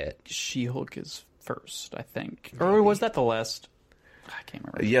date yet. She-Hulk is first, I think, or was that the last? I can't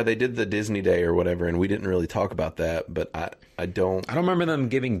remember. Yeah, they did the Disney Day or whatever, and we didn't really talk about that. But I don't remember them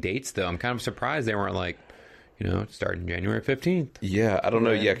giving dates though. I'm kind of surprised they weren't like, starting January 15th. Yeah, I don't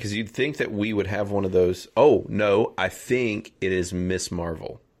know. Yeah, because you'd think that we would have one of those. Oh no, I think it is Miss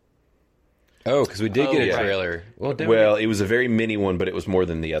Marvel. Oh, because we did get a trailer. Well, it was a very mini one, but it was more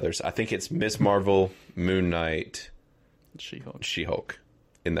than the others. I think it's Miss Marvel, Moon Knight, She-Hulk,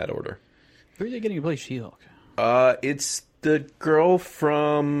 in that order. Who are they getting to play She-Hulk? It's the girl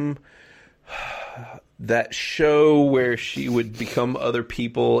from that show where she would become other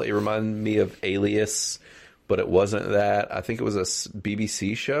people. It reminded me of Alias, but it wasn't that. I think it was a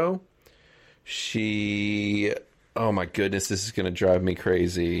BBC show. Oh my goodness, this is going to drive me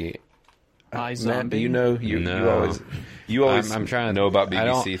crazy. iZombie. You know, you always I'm trying to know about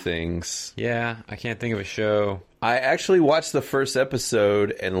BBC things. Yeah, I can't think of a show. I actually watched the first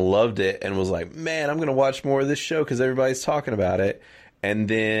episode and loved it and was like, man, I'm going to watch more of this show because everybody's talking about it. And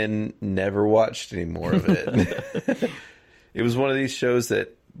then never watched any more of it. It was one of these shows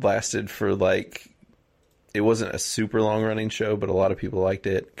that lasted for like, it wasn't a super long running show, but a lot of people liked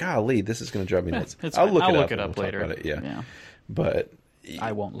it. Golly, this is going to drive me nuts. I'll look it up later. Yeah. But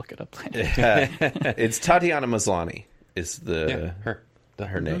I won't look it up later. It's Tatiana Maslany is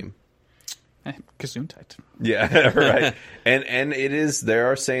her name. Gesundheit. Yeah, right. And it is. They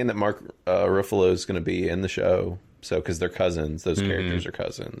are saying that Mark Ruffalo is going to be in the show. So because they're cousins, those characters are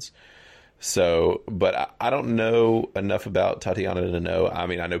cousins. So, but I don't know enough about Tatiana to know. I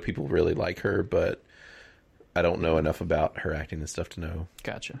mean, I know people really like her, but I don't know enough about her acting and stuff to know.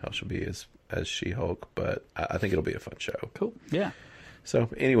 Gotcha. How she'll be as She-Hulk. But I think it'll be a fun show. Cool. Yeah. So,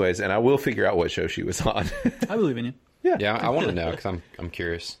 anyways, and I will figure out what show she was on. I believe in you. Yeah, I want to know because I'm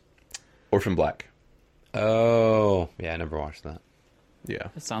curious. Orphan Black. Oh, yeah, I never watched that. Yeah.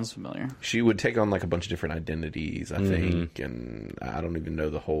 That sounds familiar. She would take on like a bunch of different identities, I think, and I don't even know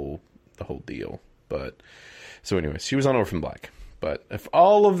the whole deal. But so anyways, she was on Orphan Black. But if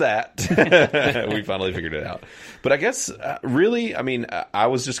all of that, we finally figured it out. But I guess really, I mean, I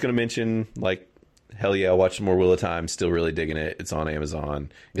was just going to mention like, hell yeah, I'll watch some more Wheel of Time. Still really digging it. It's on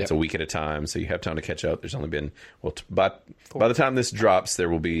Amazon. It's a week at a time, so you have time to catch up. There's only been by the time this drops, there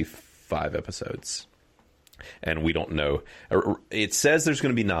will be 5 episodes. And we don't know. It says there's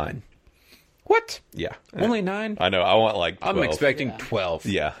going to be 9. What? Yeah. Only 9? I know. I want like 12. I'm expecting 12.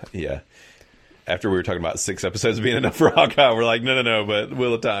 Yeah. After we were talking about 6 episodes being enough for Hawkeye, we're like, no, but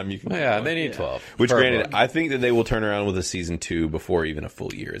Wheel of Time, you can. Yeah, they need 12. Which, granted, I think that they will turn around with a season 2 before even a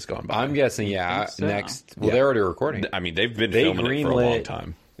full year has gone by. I'm guessing, next. Well, they're already recording. I mean, they've been filming it for a long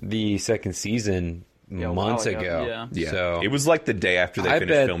time. The second season months ago. Yeah. So it was like the day after they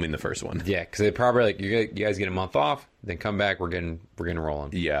finished filming the first one. Yeah, because they probably like you guys get a month off, then come back. We're getting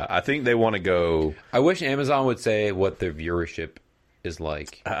rolling. Yeah, I think they want to go. I wish Amazon would say what their viewership is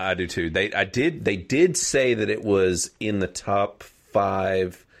like. I do too. They did say that it was in the top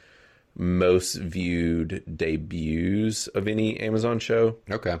 5 most viewed debuts of any Amazon show.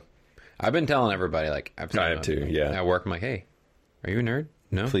 Okay, I've been telling everybody like I have too. Yeah, at work I'm like, hey, are you a nerd?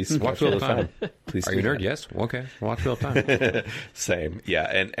 No, please watch Wheel of Time. Please, are you a nerd? Yes. Okay, watch Wheel of Time. Same. Yeah,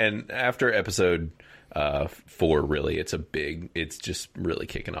 and after episode 4, really, it's just really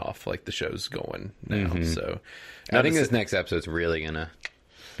kicking off. Like the show's going now. So I think this next episode's really gonna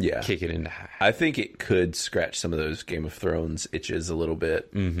kick it into high. I think it could scratch some of those Game of Thrones itches a little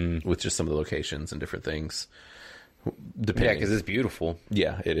bit with just some of the locations and different things. Depending. Yeah, because it's beautiful.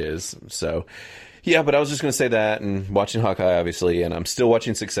 Yeah, it is. So. Yeah, but I was just going to say that, and watching Hawkeye, obviously, and I'm still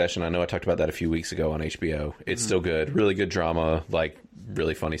watching Succession. I know I talked about that a few weeks ago on HBO. It's still good. Really good drama, like,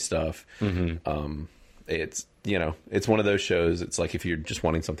 really funny stuff. It's, it's one of those shows. It's like if you're just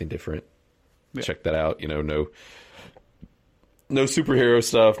wanting something different, check that out. No superhero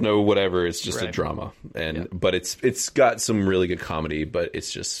stuff, no whatever. It's just a drama. But it's got some really good comedy, but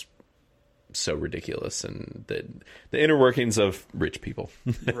it's just so ridiculous. And the inner workings of rich people.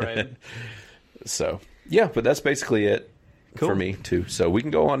 Right. So, yeah, but that's basically it for me, too. So we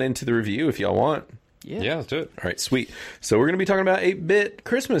can go on into the review if y'all want. Yeah, let's do it. All right, sweet. So we're going to be talking about 8-Bit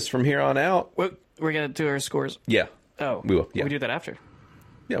Christmas from here on out. We're going to do our scores. Yeah. Oh. We will. Yeah. We do that after.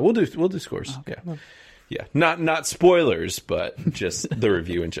 Yeah, we'll do scores. Okay. Yeah. Yeah, not spoilers, but just the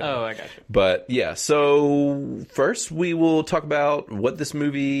review in general. Oh, I got you. But yeah, so first we will talk about what this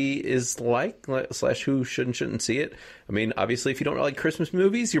movie is like / who should and shouldn't see it. I mean, obviously, if you don't like Christmas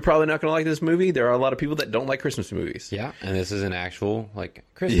movies, you're probably not going to like this movie. There are a lot of people that don't like Christmas movies. Yeah, and this is an actual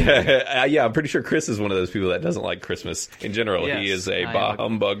Christmas movie. Yeah, I'm pretty sure Chris is one of those people that doesn't like Christmas in general. Yes, he is a bah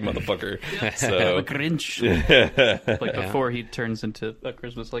humbug motherfucker. So I'm a Grinch. Before he turns into a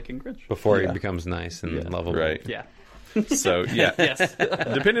Christmas liking Grinch. Before he becomes nice and lovable. Right. Yeah. So, yeah. Yes.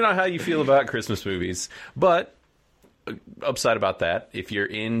 Depending on how you feel about Christmas movies. But, upside about that, if you're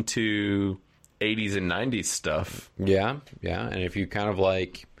into 80s and 90s stuff. Yeah. And if you kind of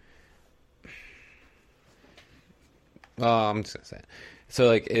like... I'm just going to say it.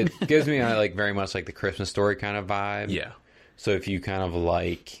 So, it gives me, very much like the Christmas Story kind of vibe. Yeah. So, if you kind of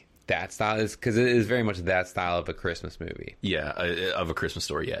like... that style is because it is very much that style of a Christmas movie. Yeah, of a Christmas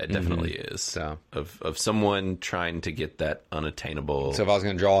Story. Yeah, it definitely is. So of someone trying to get that unattainable. So if I was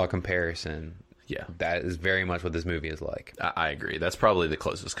going to draw a comparison, yeah, that is very much what this movie is like. I agree. That's probably the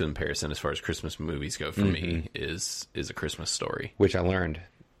closest comparison as far as Christmas movies go for me. Is a Christmas Story, which I learned.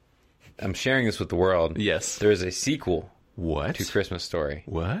 I'm sharing this with the world. Yes, there is a sequel What? to Christmas Story.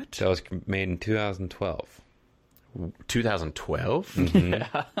 What? That was made in 2012. 2012? Mm-hmm.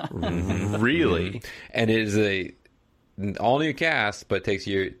 Yeah. Really? And it is a all new cast, but takes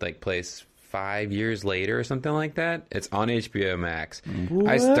place 5 years later or something like that. It's on HBO Max. What?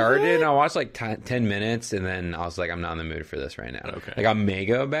 I started and I watched like 10 minutes and then I was like, I'm not in the mood for this right now. Okay. Like I may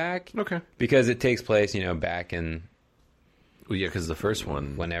go back. Okay. Because it takes place, back in... Well, yeah, because the first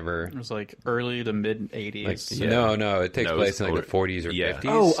one... Whenever... It was like early to mid 80s. No, it takes place in like the 40s or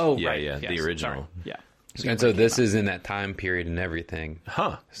 50s. Oh, yeah, right. Yeah, yes. the original. Sorry. Yeah. And so this is in that time period and everything.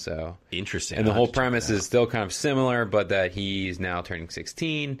 Huh. So... Interesting. And the whole premise is still kind of similar, but that he's now turning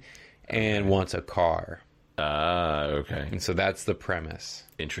 16... and wants a car. Okay. And so that's the premise.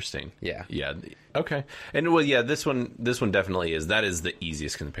 Interesting. Yeah. Yeah. Okay. And well, yeah, this one definitely is. That is the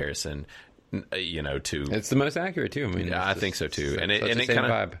easiest comparison, to. It's the most accurate too. I mean, yeah, I think so too. And it kind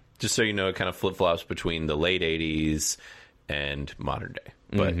of vibe. Just so you know, it kind of flip flops between the late '80s and modern day,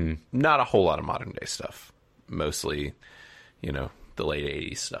 but not a whole lot of modern day stuff. Mostly, the late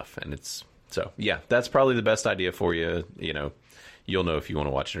 '80s stuff, and it's so yeah. That's probably the best idea for you. You'll know if you want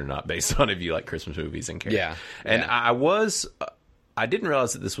to watch it or not based on if you like Christmas movies and care. Yeah. And I didn't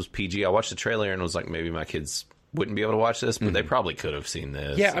realize that this was PG. I watched the trailer and was like, maybe my kids wouldn't be able to watch this, but they probably could have seen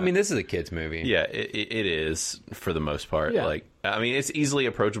this. Yeah, I mean, this is a kid's movie. Yeah, it is for the most part. Yeah. Like, I mean, it's easily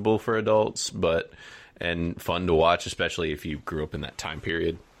approachable for adults, and fun to watch, especially if you grew up in that time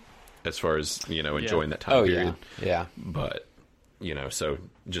period, as far as, enjoying that time period. Yeah. But, so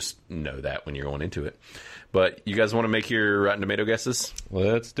just know that when you're going into it. But you guys want to make your Rotten Tomato guesses?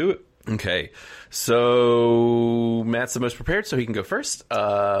 Let's do it. Okay. So Matt's the most prepared, so he can go first.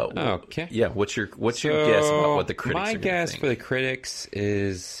 Okay. Yeah. What's your guess about what the critics are my going guess to think? for the critics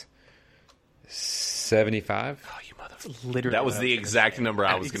is 75. Oh, you motherfucker. Literally. That was the exact number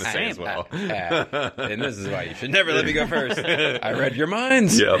I was going to say as well. And this is why you should never let me go first. I read your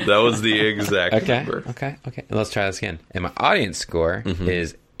minds. Yeah, that was the exact number. Okay. And let's try this again. And my audience score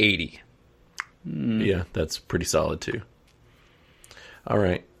is 80. Yeah, that's pretty solid too. All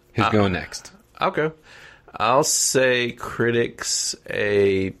right. Who's going next? I'll go. I'll say critics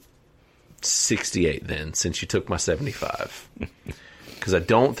a 68 then, since you took my 75. Because I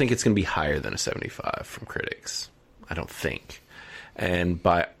don't think it's going to be higher than a 75 from critics. I don't think. And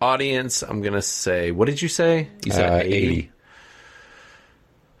by audience, I'm going to say, what did you say? You said 80.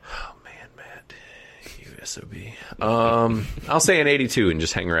 Oh, man, Matt. You SOB. I'll say an 82 and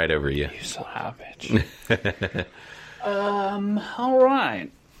just hang right over you. You son of a bitch. All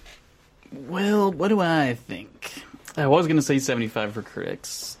right. Well, what do I think? I was going to say 75 for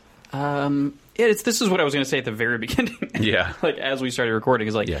critics. This is what I was going to say at the very beginning. Yeah. Like, as we started recording,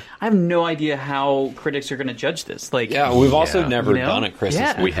 is like, Yeah. I have no idea how critics are going to judge this. Like, Yeah, we've also never done a Christmas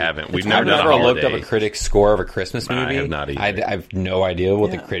Yeah. movie. We haven't. We've I've never done never a looked up holiday. a critic's score of a Christmas movie. I have not either. I have no idea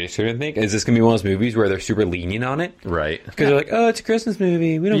what the critics are going to think. Is this going to be one of those movies where they're super lenient on it? Right. Because they're like, oh, it's a Christmas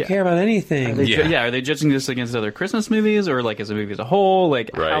movie. We don't Yeah. care about anything. Are they judging this against other Christmas movies, or like as a movie as a whole?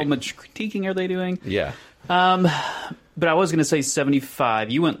 Like, Right. how much critiquing are they doing? Yeah. But I was going to say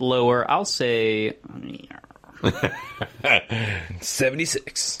 75. You went lower. I'll say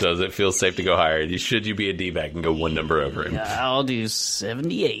 76. Does it feel safe to go higher? Should you be a D-bag and go one number over him? I'll do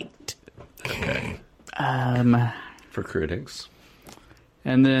 78. Okay. For critics.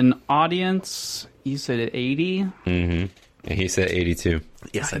 And then audience, you said at 80. And he said 82.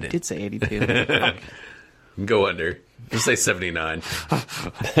 Yes, I I did. did say 82. Go under. Just say 79. All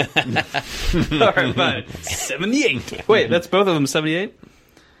right, fine. 78. Wait, that's both of them 78?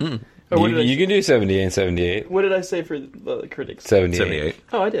 You can do 78 and 78. What did I say for the critics? 78. 78.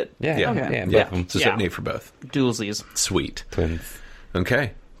 Oh, I did. Yeah. Yeah. Okay. Yeah. Yeah. Both of them. So Yeah. 78 for both. Dualsies. Sweet. Twins.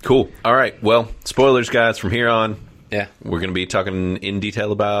 Okay. Cool. All right. Well, spoilers, guys. From here on, Yeah. we're going to be talking in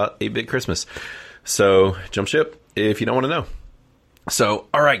detail about 8-Bit Christmas. So, jump ship if you don't want to know. So,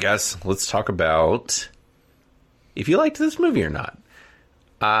 all right, guys. Let's talk about if you liked this movie or not.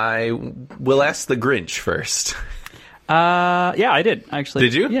 I will ask the Grinch first. Yeah, I did, actually.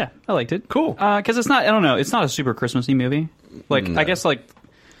 Did you? Yeah, I liked it. Cool. Because it's not, I don't know, it's not a super Christmassy movie. Like, I guess, like,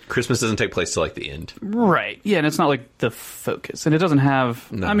 Christmas doesn't take place till like the end. right. Yeah, and it's not, like, the focus. And it doesn't have,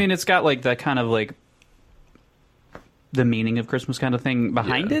 No. I mean, it's got, like, that kind of, like, the meaning of Christmas kind of thing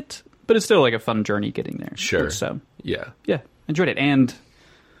behind Yeah. it. But it's still, like, a fun journey getting there. Sure. So, Yeah. yeah, enjoyed it. And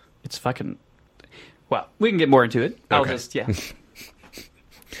it's fucking, well, we can get more into it. I'll Okay. just, yeah.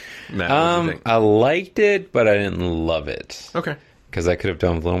 Matt, what do you think? I liked it, but I didn't love it. Okay. Because I could have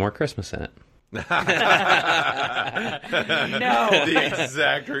done with a little more Christmas in it. No. The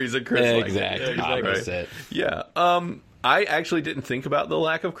exact reason Chris liked it. Exactly. Yeah, Opposite. Yeah. I actually didn't think about the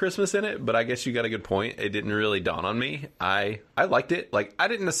lack of Christmas in it, but I guess you got a good point. It didn't really dawn on me. I liked it. Like, I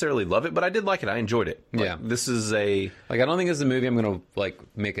didn't necessarily love it, but I did like it. I enjoyed it. Like, yeah. This is a... Like, I don't think this is a movie I'm going to, like,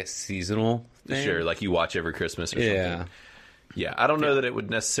 make a seasonal thing. Sure, like you watch every Christmas or something. Yeah, I don't know that it would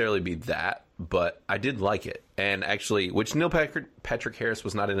necessarily be that, but I did like it. And actually, which Neil Patrick Harris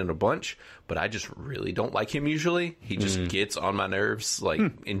was not in it a bunch, but I just really don't like him usually. He just gets on my nerves, like,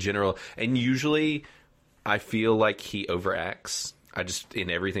 in general. And usually, I feel like he overacts. I just, in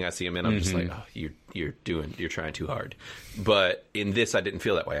everything I see him in, I'm just like, oh, you're trying too hard. But in this, I didn't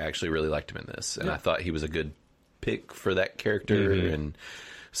feel that way. I actually really liked him in this. And I thought he was a good pick for that character. And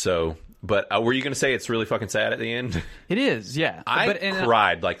so... But were you going to say it's really fucking sad at the end? It is, yeah. I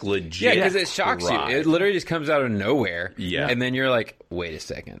cried, like, legit. Yeah, because it shocks you. It literally just comes out of nowhere. Yeah. And then you're like, wait a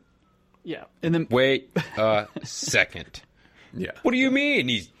second. Yeah. And then wait a second. Yeah. What do you mean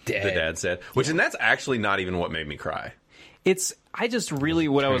he's dead? The dad said. And that's actually not even what made me cry. I just really,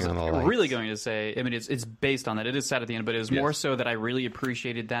 what I was really going to say, I mean, it's based on that. It is sad at the end, but it was more so that I really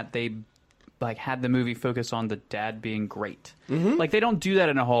appreciated that they... like had the movie focus on the dad being great. Like they don't do that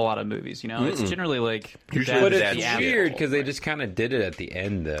in a whole lot of movies, you know. It's generally like but it's weird because they just kind of did it at the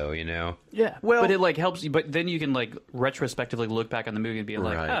end, though, you know. Yeah, well, but it like helps you. But then you can like retrospectively look back on the movie and be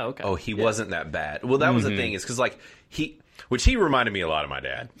like, oh, okay, oh, he wasn't that bad. Well, that was the thing is because like he reminded me a lot of my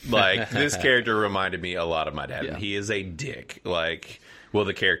dad. Like this character reminded me a lot of my dad, and he is a dick. Like, well,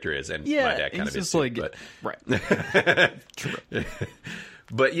 the character is, and my dad kind of is, like, but right.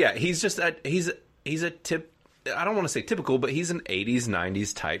 But yeah, he's just he's a tip. I don't want to say typical, but he's an 80s,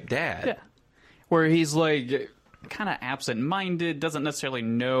 90s type dad. Yeah, where he's like kind of absent-minded, doesn't necessarily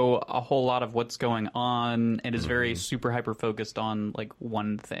know a whole lot of what's going on, and is very super hyper focused on like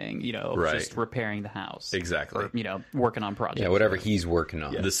one thing, you know, just repairing the house. Exactly. Or, you know, working on projects. Yeah, whatever he's working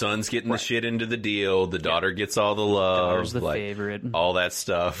on. Yeah. The son's getting the shit into the deal. The daughter gets all the love. Daughter's the favorite. All that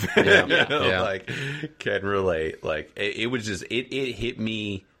stuff. Like, can relate. Like, it was just, it hit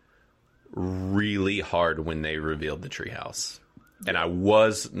me really hard when they revealed the treehouse. And I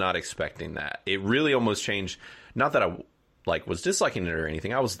was not expecting that. It really almost changed. Not that I like was disliking it or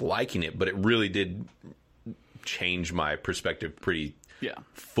anything. I was liking it, but it really did change my perspective pretty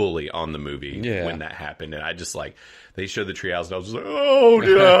fully on the movie when that happened. And I just like they showed the treehouse, and I was just like, oh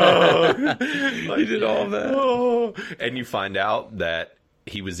no, I did all that. Oh. And you find out that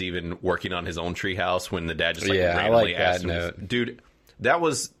he was even working on his own treehouse when the dad just like randomly asked him, dude. That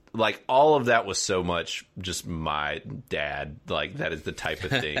was. Like, all of that was so much just my dad. Like, that is the type of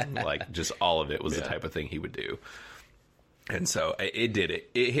thing. Like, just all of it was the type of thing he would do. And so, it did it.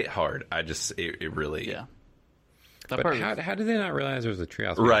 It hit hard. It really... Yeah. But how did they not realize there was a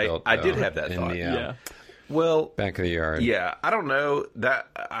treehouse right. built, I did have that thought. The, well... back of the yard. Yeah. I don't know. That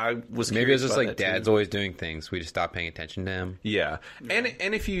I was Maybe it's just like dad's always doing things. We just stopped paying attention to him. Yeah. And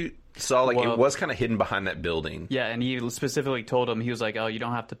if you... saw like it was kind of hidden behind that building. Yeah, and he specifically told him, he was like, "Oh, you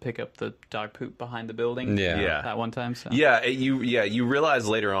don't have to pick up the dog poop behind the building." Yeah. That one time. So. Yeah, you realize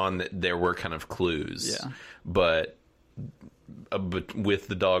later on that there were kind of clues. Yeah, but with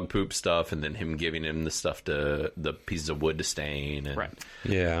the dog poop stuff, and then him giving him the stuff to the pieces of wood to stain,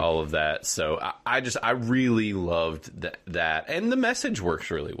 and all of that. So I really loved that, and the message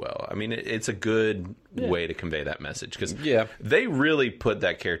works really well. I mean, it's a good way to convey that message because they really put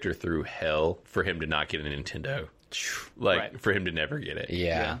that character through hell for him to not get a Nintendo, like for him to never get it.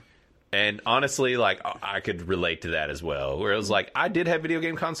 Yeah. And honestly, like, I could relate to that as well. Where it was like, I did have video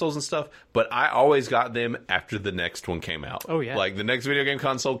game consoles and stuff, but I always got them after the next one came out. Oh, yeah. Like, the next video game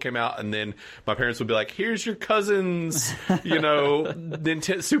console came out, and then my parents would be like, here's your cousin's, Super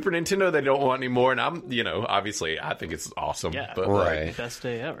Nintendo they don't want anymore. And I'm, obviously, I think it's awesome. Yeah, but right. Best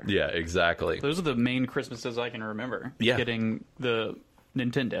day ever. Yeah, exactly. Those are the main Christmases I can remember. Yeah. Getting the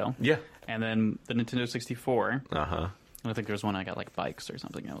Nintendo. Yeah. And then the Nintendo 64. Uh-huh. I think there was one I got like bikes or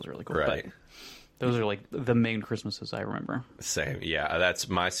something. That was really cool. Right. But those are like the main Christmases I remember. Same. Yeah, that's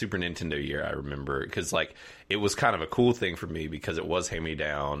my Super Nintendo year. I remember because like it was kind of a cool thing for me because it was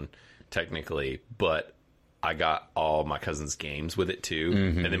hand-me-down technically, but I got all my cousin's games with it too.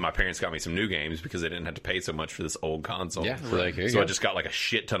 Mm-hmm. And then my parents got me some new games because they didn't have to pay so much for this old console. Yeah, so I just got like a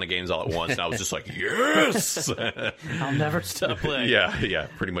shit ton of games all at once, and I was just like, yes! I'll never stop playing. Yeah,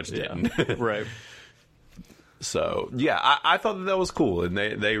 pretty much didn't. Right. So, yeah, I thought that was cool, and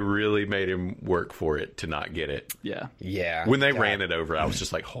they really made him work for it to not get it. Yeah. Yeah. When they ran it over, I was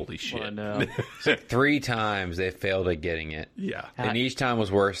just like, holy shit. Oh, no. Like 3 times they failed at getting it. Yeah. And each time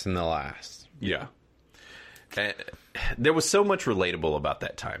was worse than the last. Yeah. And there was so much relatable about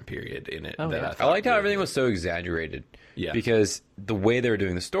that time period in it. Oh, that yeah. I liked how everything was so exaggerated. Yeah. Because the way they were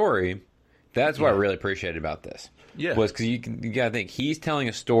doing the story That's what I really appreciated about this. Yeah. Was because you got to think, he's telling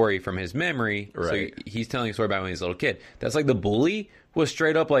a story from his memory. Right. So he's telling a story about when he was a little kid. That's like the bully was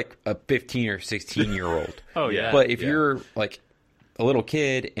straight up like a 15 or 16-year-old. Oh, yeah. But if you're like a little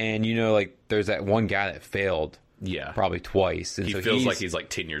kid and like there's that one guy that failed. Yeah. Probably twice. And he so feels like he's like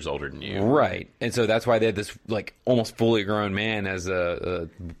 10 years older than you. Right. And so that's why they had this like almost fully grown man as a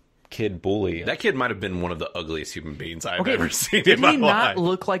kid bully. That kid might have been one of the ugliest human beings I've ever seen in my life. Did he not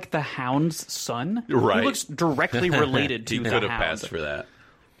look like the Hound's son? Right. He looks directly related to the Hound. He could have passed for that.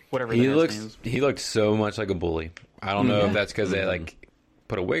 Whatever he looks so much like a bully. I don't know if that's because they like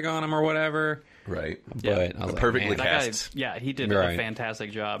put a wig on him or whatever. Right. But I was perfectly cast. He did a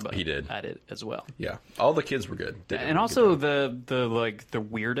fantastic job. He did at it as well. Yeah. All the kids were good. And also the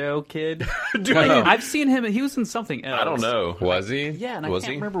weirdo kid. I've seen him. He was in something else. I don't know. Was he? Yeah, and I can't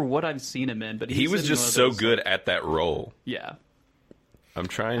remember what I've seen him in, but he was just so good at that role. Yeah. I'm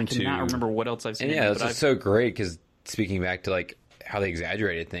trying to not remember what else I've seen. And yeah, it's so great because speaking back to like how they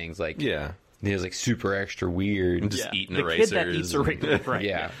exaggerated things, like he was like super extra weird, and just eating erasers. The kid that eats erasers, right?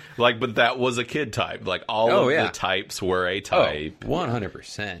 Yeah, like, but that was a kid type. Like all of the types were a type.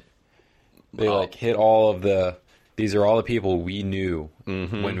 100%. They like hit all of the. These are all the people we knew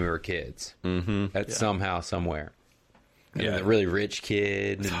when we were kids. That's somehow, somewhere. And the really rich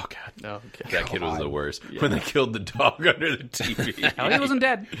kid. And, oh god, that kid was the worst. Yeah. When they killed the dog under the TV. He wasn't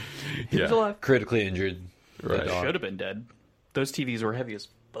dead. He was alive. Critically injured. Right. Should have been dead. Those TVs were heavy as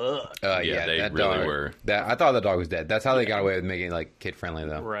fuck. They really were. I thought the dog was dead. That's how they got away with making it like kid friendly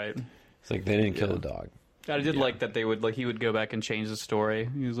though. Right. It's like they didn't kill the dog. I did like that they would he would go back and change the story.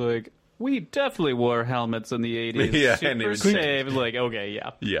 He was like, "We definitely wore helmets in the 80s." Yeah, super and it was safe. Like, okay,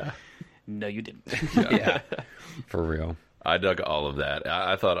 yeah. No, you didn't. Yeah, for real. I dug all of that.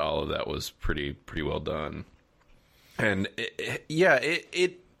 I thought all of that was pretty well done. And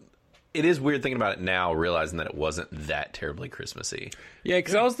it is weird thinking about it now, realizing that it wasn't that terribly Christmassy. Yeah,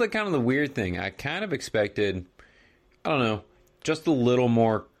 because that was the kind of the weird thing. I kind of expected, I don't know, just a little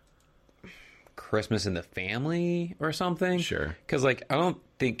more Christmas in the family or something. Sure. Because, like, I don't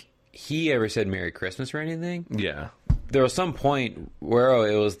think he ever said Merry Christmas or anything. Yeah. There was some point where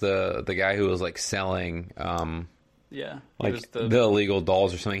it was the guy who was, like, selling, like, the illegal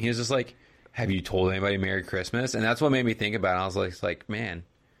dolls or something. He was just like, have you told anybody Merry Christmas? And that's what made me think about it. I was like, man.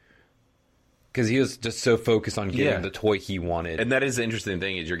 Because he was just so focused on getting the toy he wanted. And that is the interesting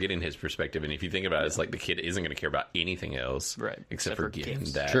thing is you're getting his perspective. And if you think about it, it's like the kid isn't going to care about anything else. Right. Except for getting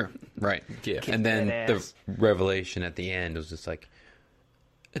gifts. that. Sure. Right. Gift. And then the revelation at the end was just like,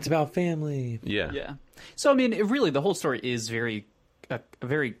 it's about family. Yeah. Yeah. So, I mean, really, the whole story is very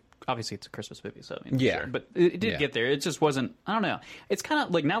obviously it's a Christmas movie, so I mean, yeah, sure. But it did get there. It just wasn't. I don't know. It's kind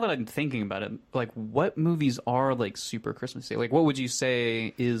of like now that I'm thinking about it, like what movies are like super Christmassy? Like, what would you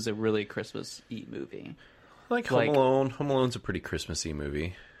say is a really Christmas-y movie? Like Home Alone. Home Alone's a pretty Christmassy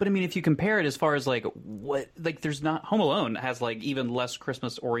movie. But I mean, if you compare it as far as like what, like there's not Home Alone has like even less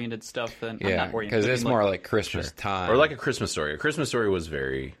Christmas-oriented stuff than because it's more like Christmas time or like a Christmas Story. A Christmas Story was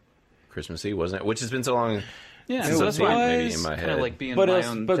very Christmassy, wasn't it? Which has been so long. Yeah, so that's why maybe in my head. Like being my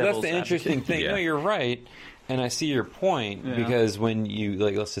own but that's the advocate. interesting thing. No, you're right, and I see your point because when you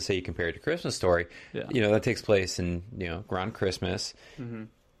like, let's just say you compare it to Christmas Story, that takes place in around Christmas,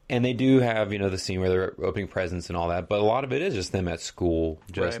 and they do have the scene where they're opening presents and all that, but a lot of it is just them at school,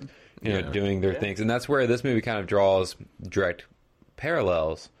 just doing their things, and that's where this movie kind of draws direct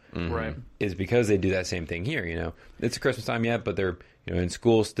parallels. Right, is because they do that same thing here. It's Christmas time yet, but they're in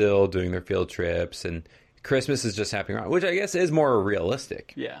school still doing their field trips and. Christmas is just happening around, which I guess is more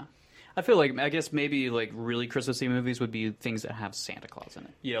realistic. Yeah. I feel like, I guess maybe like really Christmassy movies would be things that have Santa Claus in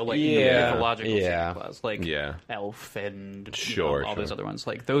it. Like mythological Santa Claus. Like Elf and all those other ones.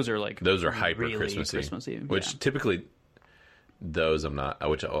 Like those are hyper really Christmassy. Which typically those I'm not.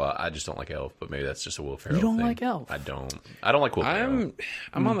 I just don't like Elf, but maybe that's just a Will Ferrell thing. You don't like Elf? I don't like Will Ferrell.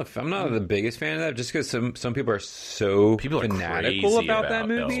 I'm not the biggest fan of that just because some people are so fanatical about that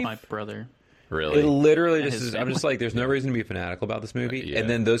movie. Elf. My brother. Really? It literally just is. I'm just like, there's no reason to be fanatical about this movie. And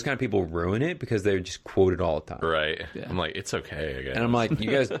then those kind of people ruin it because they just quote it all the time. Right. Yeah. I'm like, it's okay, I guess. And I'm like, you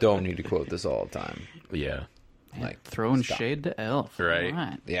guys don't need to quote this all the time. Yeah. Like throwing shade to Elf.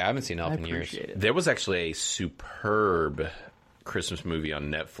 Right. Yeah, I haven't seen Elf in years. There was actually a superb Christmas movie on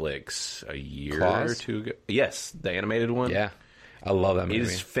Netflix a year or two ago. Yes, the animated one. Yeah. I love that movie. It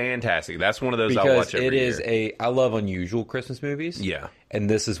is fantastic. That's one of those I'll watch every year. I love unusual Christmas movies. Yeah. And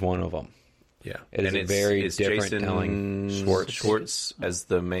this is one of them. Yeah, it is a very different Jason telling. Schwartz as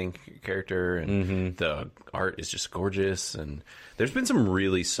the main character, and the art is just gorgeous. And there's been some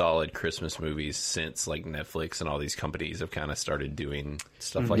really solid Christmas movies since like Netflix and all these companies have kind of started doing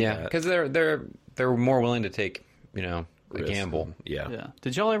stuff like that. Yeah, because they're more willing to take a gamble. Yeah.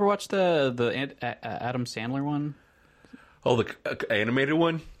 Did y'all ever watch the Adam Sandler one? Oh, the animated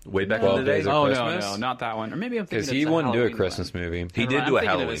one? Way back in the day? Oh, no, not that one. Or maybe I'm thinking because he wouldn't do a Christmas movie. He did do a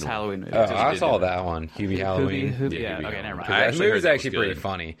Halloween movie. Oh, I saw that one. Hubie Halloween. Yeah, okay, never mind. That movie's actually pretty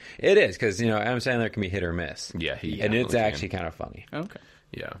funny. It is, because, Adam Sandler can be hit or miss. Yeah, and it's actually kind of funny. Okay.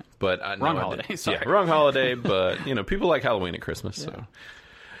 Yeah, but wrong holiday. Sorry. Yeah, wrong holiday. But people like Halloween at Christmas. So,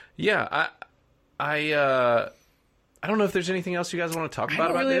 I don't know if there's anything else you guys want to talk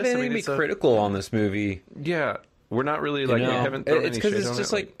about really this. Have anything to be critical on this movie. Yeah, we're not really like we haven't. It's because it's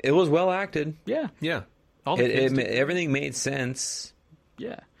just like it was well acted. Yeah. Everything made sense.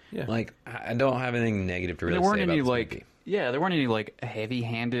 Yeah. Like I don't have anything negative to really say about this movie. Yeah, there weren't any like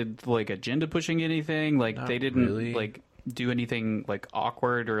heavy-handed like agenda pushing anything. Like not they didn't really. Like do anything like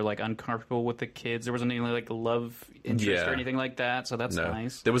awkward or like uncomfortable with the kids. There wasn't any like love interest or anything like that. So that's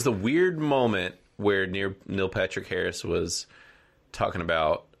nice. There was the weird moment where Neil Patrick Harris was talking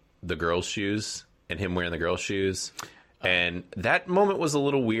about the girls' shoes and him wearing the girls' shoes. And that moment was a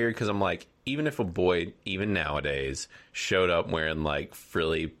little weird because I'm like, even if a boy, even nowadays, showed up wearing like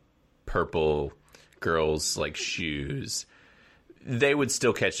frilly purple girls' like shoes, they would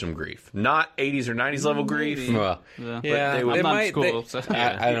still catch some grief. Not 80s or 90s level grief. Well, yeah, they would. I'm not in school. So.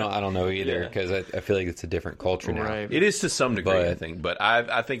 I don't know either because I feel like it's a different culture now. Right. It is to some degree, I think, but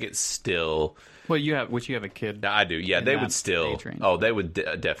I think it's still. Well, you have a kid. I do. Yeah, they would still. Oh, they would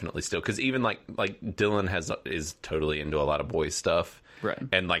definitely still because even like Dylan is totally into a lot of boys stuff, right?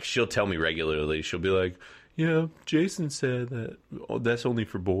 And like she'll tell me regularly. She'll be like, "Yeah, Jason said that that's only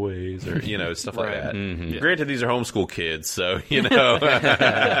for boys," or stuff like that. Mm-hmm. Yeah. Granted, these are homeschool kids, so there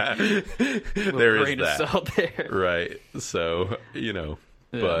is that. Salt there. Right? So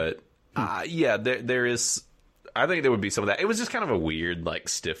but there is. I think there would be some of that. It was just kind of a weird, like,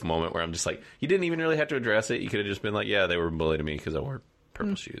 stiff moment where I'm just like, you didn't even really have to address it. You could have just been like, yeah, they were bullying me because I wore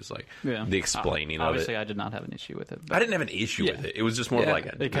purple shoes. Like, the explaining of it. Obviously, I did not have an issue with it. I didn't have an issue with it. It was just more like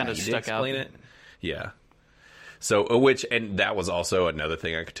it kind of stuck out. It. Yeah. So, and that was also another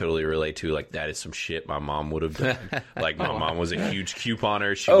thing I could totally relate to. Like, that is some shit my mom would have done. Like, my mom was a huge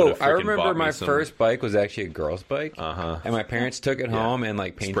couponer. She would have I remember my first bike was actually a girl's bike. And my parents took it home and,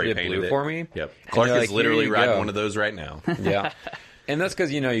 like, painted it blue for me. Yep. Clark is literally riding one of those right now. Yeah. And that's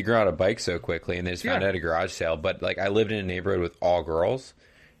because, you grow out a bike so quickly, and they just found out at a garage sale. But, like, I lived in a neighborhood with all girls.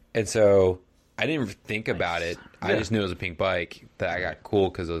 And so I didn't even think about it. I just knew it was a pink bike that I got cool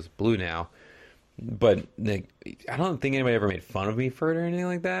because it was blue now. But I don't think anybody ever made fun of me for it or anything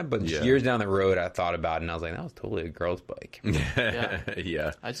like that. But years down the road, I thought about it, and I was like, that was totally a girl's bike.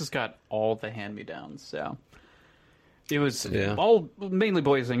 Yeah. I just got all the hand-me-downs, so. It was all mainly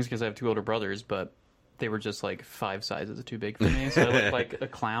boys things because I have two older brothers, but they were just like 5 sizes too big for me. So I looked like a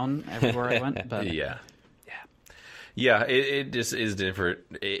clown everywhere I went. But Yeah, it just is different,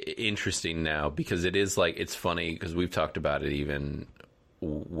 interesting now because it is like, it's funny because we've talked about it even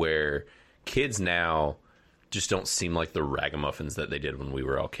where kids now just don't seem like the ragamuffins that they did when we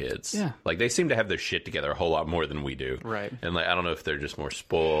were all kids. Yeah. Like, they seem to have their shit together a whole lot more than we do. Right. And, like, I don't know if they're just more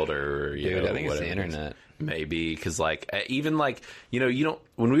spoiled or, Dude, I think it's the internet. Maybe, because, like, even, like, you don't,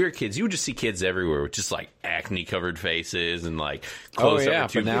 when we were kids, you would just see kids everywhere with just, like, acne-covered faces and, like, close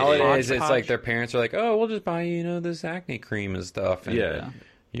up with but nowadays it's like their parents are like, oh, we'll just buy you, this acne cream and stuff. And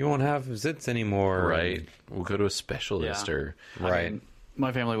you won't have zits anymore. Right. We'll go to a specialist or... Right. I mean,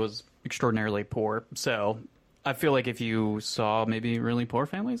 my family was extraordinarily poor, so I feel like if you saw maybe really poor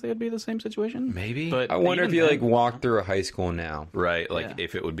families, they would be the same situation. Maybe. But I wonder if you like walk through a high school now. Right, like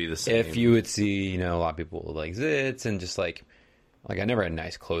if it would be the same. If you would see, a lot of people with like zits and just like I never had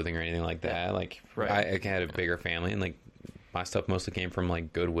nice clothing or anything like that. Like I had a bigger family and like my stuff mostly came from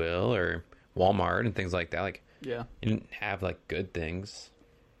like Goodwill or Walmart and things like that. Like you didn't have like good things.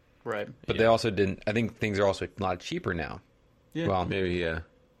 Right. But they also didn't. I think things are also a lot cheaper now. Yeah. Well, maybe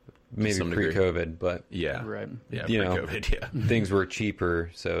pre-COVID, but right. Yeah, pre-COVID, things were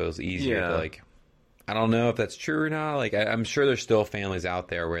cheaper, so it was easier to like. I don't know if that's true or not. Like, I'm sure there's still families out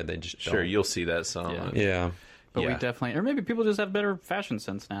there where they just don't. You'll see that some. Yeah. But we definitely, or maybe people just have better fashion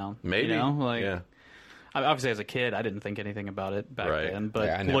sense now. Maybe, Obviously, as a kid, I didn't think anything about it back then.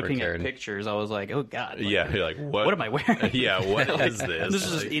 But looking at pictures, I was like, "Oh God!" Like, you're like, "What am I wearing?" Yeah, what is this? This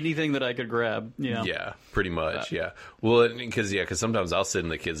is just anything that I could grab. Yeah, pretty much. Yeah. Well, because sometimes I'll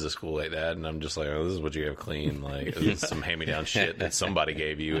send the kids to school like that, and I'm just like, "Oh, this is what you have clean. Like, this is some hand-me-down shit that somebody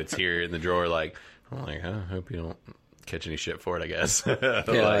gave you. It's here in the drawer." Like, I'm like, I hope you don't catch any shit for it. I guess.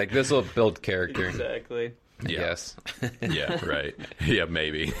 Like this will build character. Exactly. Yes. Yeah, right. Yeah,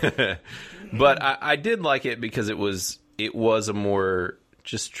 maybe. But I did like it because it was a more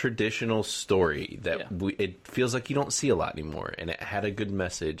just traditional story that it feels like you don't see a lot anymore, and it had a good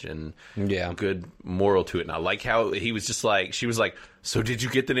message and a good moral to it. And I like how he was just like, she was like, "So did you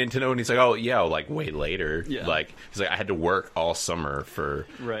get the Nintendo?" And he's like, "Oh yeah, like way later." Yeah. Like he's like, "I had to work all summer for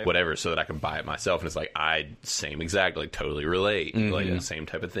whatever so that I can buy it myself." And it's like, same exact, like totally relate, like the same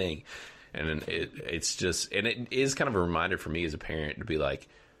type of thing. And it's just, and it is kind of a reminder for me as a parent to be like,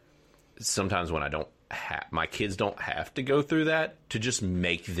 sometimes when I don't my kids don't have to go through that, to just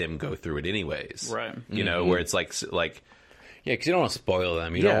make them go through it anyways. Right. You know, where it's like, yeah, because you don't want to spoil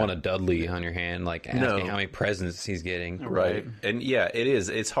them. You don't want a Dudley on your hand, like asking how many presents he's getting. Right. And yeah, it is.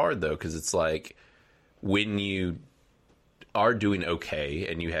 It's hard though, because it's like when you are doing okay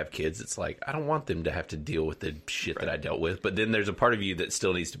and you have kids, it's like, I don't want them to have to deal with the shit that I dealt with. But then there's a part of you that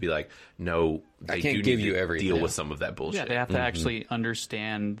still needs to be like, no, they can't give you everything. Deal with some of that bullshit. Yeah, they have to actually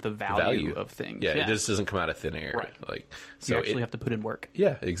understand the value of things. Yeah, it just doesn't come out of thin air. Right. Like, so you actually have to put in work.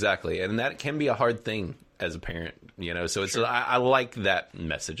 Yeah, exactly. And that can be a hard thing as a parent, you know. So it's I like that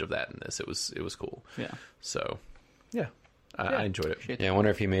message of that in this. It was cool. Yeah. So yeah, I enjoyed it. Yeah, I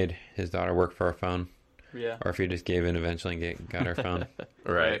wonder if he made his daughter work for a phone. Yeah. Or if he just gave in eventually and got her phone.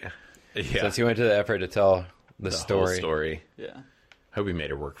 Right. Yeah. Since he went to the effort to tell the whole story. Yeah. Hope he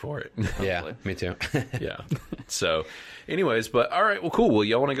made her work for it. Yeah, me too. Yeah. So, anyways, but all right, well, cool. Well,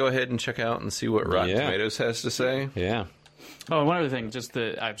 y'all want to go ahead and check out and see what Rotten Tomatoes has to say? Yeah. Oh, one other thing, just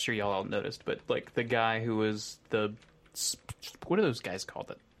I'm sure y'all all noticed, but like the guy who was what are those guys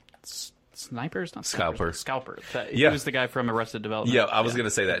called? Snipers? Not snipers, Scalper. He was the guy from Arrested Development. Yeah, I was going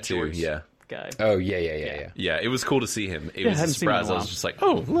to say that too. George. Yeah. Guy. Oh, yeah. Yeah, it was cool to see him. It was a surprise. I was just like,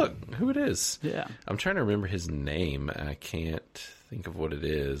 oh, look, who it is. Yeah. I'm trying to remember his name. I can't think of what it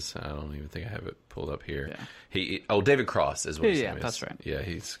is. I don't even think I have it pulled up here. Yeah. David Cross is what his name is. That's right. Yeah,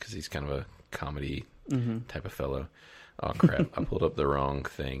 because he's kind of a comedy type of fellow. Oh, crap. I pulled up the wrong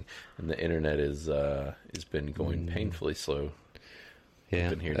thing. And the internet has been going painfully slow.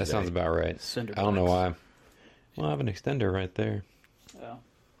 Yeah, that sounds about right. I don't know why. Well, I have an extender right there. Oh.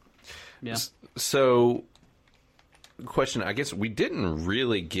 Yeah. So, question, I guess we didn't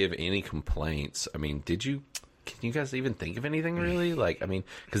really give any complaints. I mean, can you guys even think of anything really? Like, I mean,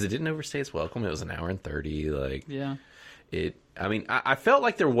 because it didn't overstay its welcome. It was an hour and 30. Like, yeah. I mean, I felt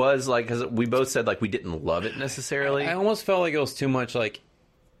like there was, like, because we both said, like, we didn't love it necessarily. I almost felt like it was too much, like,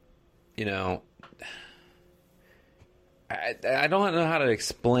 you know, I don't know how to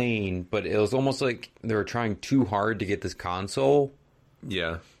explain, but it was almost like they were trying too hard to get this console.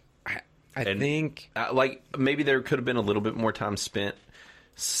 Yeah. I think like maybe there could have been a little bit more time spent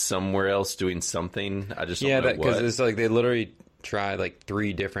somewhere else doing something. I just don't know what. Because it's like they literally tried like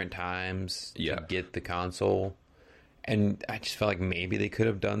 3 different times to get the console, and I just felt like maybe they could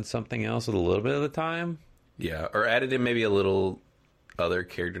have done something else with a little bit of the time. Yeah, or added in maybe a little other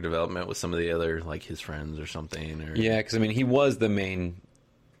character development with some of the other, like, his friends or something. Or because I mean he was the main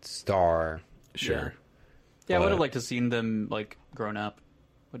star. Sure. Yeah, I would have liked to seen them like grown up.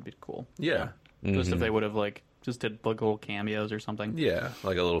 Would be cool. Yeah. Just if they would have like just did like little cameos or something. Yeah,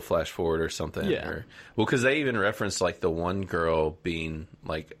 like a little flash forward or something. Yeah. Because they even referenced like the one girl being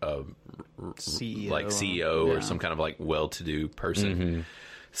like a CEO, or some kind of like well-to-do person.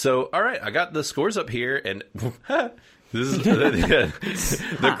 So, all right, I got the scores up here, and this is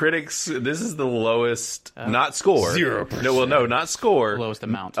the critics. This is the lowest, not score. 0%. No, not score. Lowest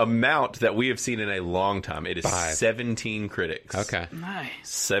amount that we have seen in a long time. It is 17 critics. Okay, nice.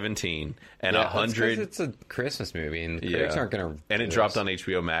 17 and 100. It's a Christmas movie, and the critics aren't going to. And it dropped on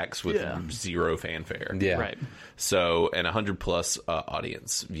HBO Max with zero fanfare. Yeah, right. So, and 100 plus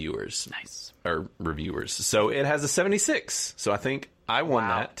audience viewers. Nice. Or reviewers. So it has a 76. So I think I won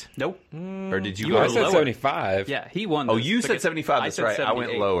that. Nope. Or did you? I said 75. Yeah, he won. Oh, you said 75. That's right. 78. I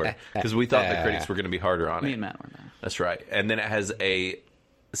went lower because we thought the critics were going to be harder on it. Me and Matt were mad. That's right. And then it has a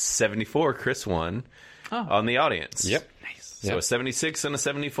 74. Chris won on the audience. Yep. Nice. So a 76 and a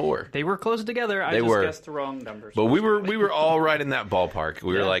 74. They were close together. I just guessed the wrong numbers. But we were all right in that ballpark.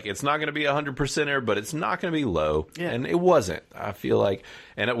 We were like, it's not going to be 100%er, but it's not going to be low. Yeah. And it wasn't, I feel like.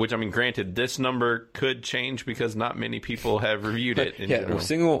 And which, I mean, granted, this number could change because not many people have reviewed it.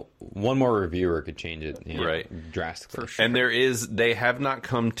 One more reviewer could change it, right? Drastically. For sure. And they have not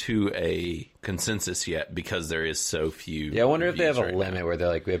come to a consensus yet because there is so few. Yeah, I wonder if they have a limit where they're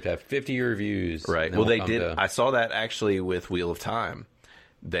like, we have to have 50 reviews. Right. Well, they did. I saw that actually with Wheel of Time.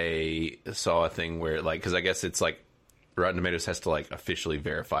 They saw a thing where, like, because I guess it's like Rotten Tomatoes has to like officially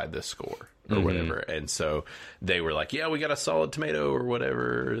verify this score or whatever, and so they were like, "Yeah, we got a solid tomato or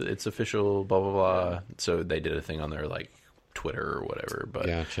whatever. It's official." Blah blah blah. So they did a thing on their like Twitter or whatever. But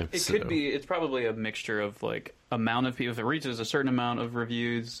it could be. It's probably a mixture of like amount of people. If it reaches a certain amount of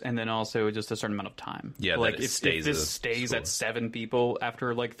reviews, and then also just a certain amount of time. Yeah, like if this stays at 7 people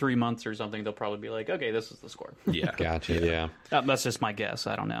after like 3 months or something, they'll probably be like, "Okay, this is the score." Yeah, gotcha. Yeah, that's just my guess.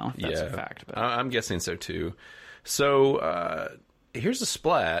 I don't know if that's a fact, but I'm guessing so too. So here's a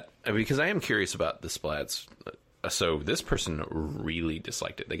splat because I am curious about the splats. So this person really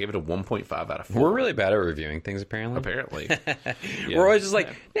disliked it. They gave it a 1.5 out of 4. We're really bad at reviewing things, apparently. We're always just like,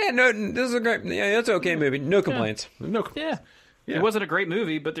 no, this is a great, it's an okay movie. No complaints. Yeah. It wasn't a great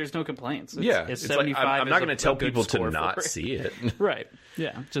movie, but there's no complaints. It's 75. Like, I'm not going to tell people to not see it. Right.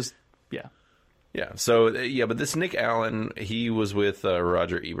 Yeah. Yeah, so, but this Nick Allen, he was with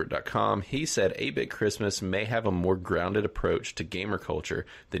RogerEbert.com. He said 8-Bit Christmas may have a more grounded approach to gamer culture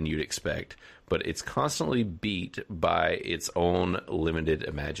than you'd expect, but it's constantly beat by its own limited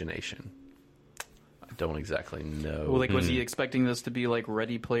imagination. I don't exactly know. Well, like, was he expecting this to be like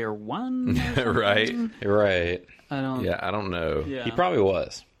Ready Player One? Right. I don't know. Yeah. He probably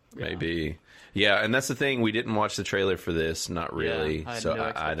was. Maybe. Yeah, and that's the thing. We didn't watch the trailer for this, not really. So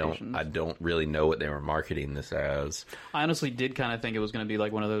I don't really know what they were marketing this as. I honestly did kind of think it was going to be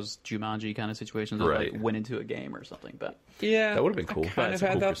like one of those Jumanji kind of situations, where like went into a game or something. But yeah, that would have been cool. I kind of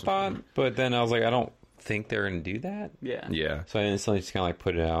had that spot, but then I was like, I don't think they're going to do that. Yeah. So I instantly just kind of like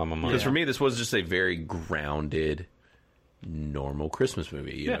put it out on my mind. Because for me, this was just a very grounded, normal Christmas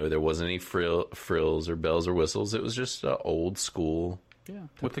movie. You know, there wasn't any frills or bells or whistles. It was just old school. Yeah,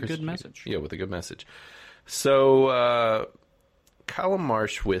 with a good message. Yeah, with a good message. So, Colin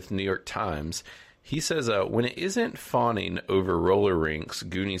Marsh with New York Times, he says, when it isn't fawning over roller rinks,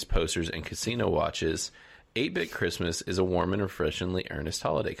 Goonies posters, and casino watches, 8-Bit Christmas is a warm and refreshingly earnest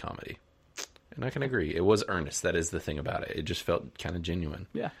holiday comedy. And I can agree. It was earnest. That is the thing about it. It just felt kind of genuine.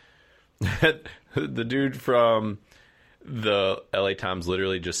 Yeah. The dude from the LA Times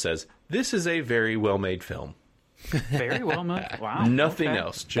literally just says, this is a very well-made film. Very well made. Wow. Nothing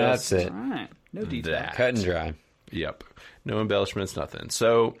else. Just that's it. All right. No detail. Cut and dry. Yep. No embellishments, nothing.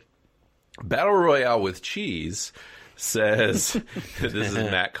 So, Battle Royale with Cheese says, this is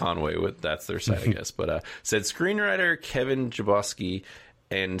Matt Conway, that's their site, I guess, but said screenwriter Kevin Jaboski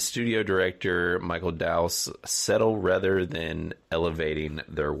and studio director Michael Dowse settle rather than elevating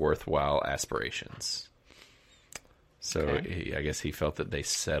their worthwhile aspirations. So I guess he felt that they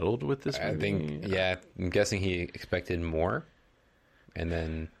settled with this movie. I think, I'm guessing he expected more, and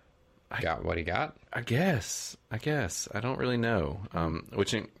then got what he got. I guess. I don't really know.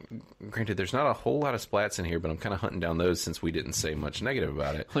 Which, granted, there's not a whole lot of splats in here, but I'm kind of hunting down those since we didn't say much negative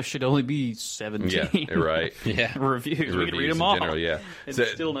about it. There should only be 17. Yeah, right. Reviews. We can read them all. General, yeah. It'd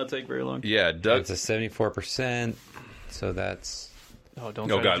still not take very long. Yeah, Doug. It's a 74%, so that's... Oh,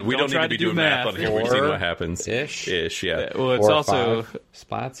 God! We don't need to be doing math on here. We've seen what happens. Ish, yeah. Well, it's also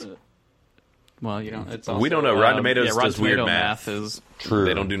splats. Well, it's also, we don't know. Rotten Tomatoes does weird math. Is true.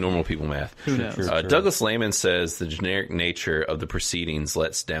 They don't do normal people math. Who knows? True. Douglas Lehman says the generic nature of the proceedings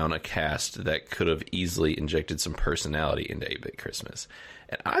lets down a cast that could have easily injected some personality into 8-Bit Christmas.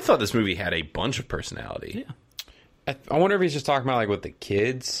 And I thought this movie had a bunch of personality. Yeah. I wonder if he's just talking about like with the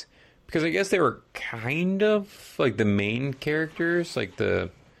kids, because I guess they were kind of like the main characters, like the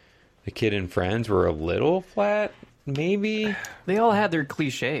kid and friends were a little flat. Maybe they all had their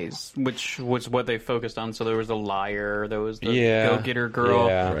cliches, which was what they focused on. So there was the liar, there was the go-getter girl,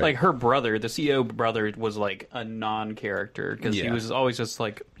 like her brother, the CEO brother, was like a non-character because he was always just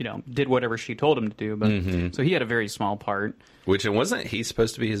like did whatever she told him to do. But so he had a very small part. Which wasn't he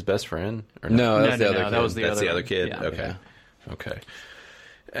supposed to be his best friend? Or no, that's the other kid. That was the other kid. Yeah. Okay.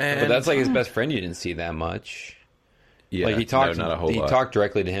 But that's like his best friend. You didn't see that much. Yeah, like he talked. Not a whole lot. Talked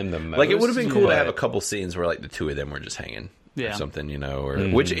directly to him the most. Like it would have been cool to have a couple scenes where like the two of them were just hanging, or something, or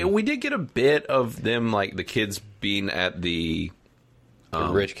which we did get a bit of them, like the kids being at the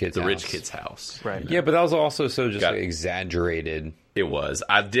rich kid's kid's house, right? Yeah, but that was also so just like exaggerated. It was.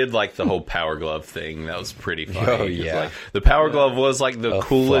 I did like the whole Power Glove thing. That was pretty funny. Oh, yeah. Like, the Power Glove was like the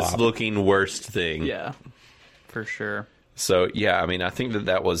coolest looking worst thing. Yeah, for sure. So, yeah, I mean, I think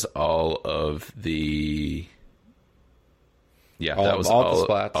that was all of the... Yeah, that was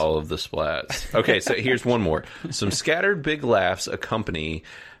all of the splats. Okay, so here's one more. Some scattered big laughs accompany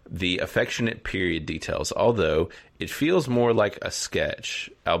the affectionate period details, although it feels more like a sketch,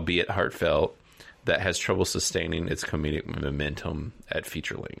 albeit heartfelt, that has trouble sustaining its comedic momentum at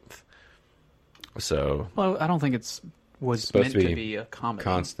feature length. So, well, I don't think was meant to be a comedy.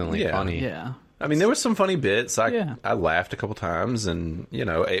 Constantly funny. Yeah. I mean, there was some funny bits. I laughed a couple times, and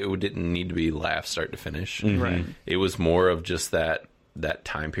it didn't need to be laugh start to finish. Mm-hmm. Right. It was more of just that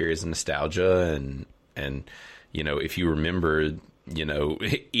time period's nostalgia, and if you remember,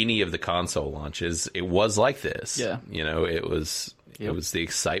 any of the console launches, it was like this. Yeah. It was the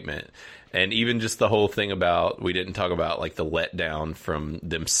excitement. And even just the whole thing about, we didn't talk about like the letdown from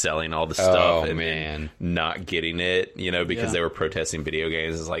them selling all the stuff and not getting it, because they were protesting video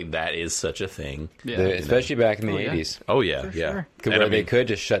games. It's like, that is such a thing. Yeah. Especially back in the 80s. Oh, yeah, yeah. Sure. Where they could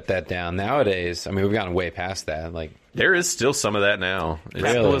just shut that down. Nowadays, I mean, we've gotten way past that. Like, there is still some of that now.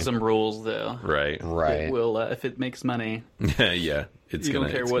 Capitalism rules, though. Right. It will, if it makes money. Yeah. You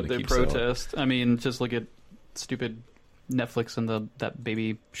don't care what they protest. Selling. I mean, just look at stupid Netflix and that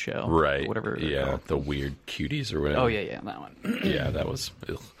baby show, right? Whatever, the weird cuties or whatever. Oh yeah, that one. Yeah, that was.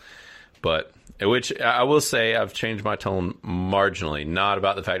 Ugh. But which I will say, I've changed my tone marginally. Not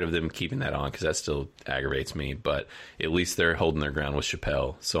about the fact of them keeping that on, because that still aggravates me. But at least they're holding their ground with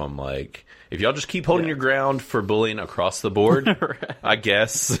Chappelle. So I'm like, if y'all just keep holding your ground for bullying across the board, right. I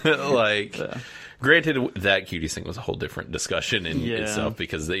guess Granted, that cuties thing was a whole different discussion in itself,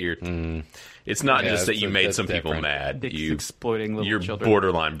 because it's not just that you made some people mad. You're exploiting little children. You're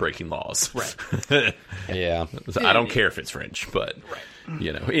borderline breaking laws. Right. Yeah. So I don't care if it's French, but,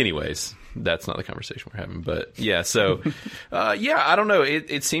 anyways, that's not the conversation we're having. But, yeah, so, I don't know.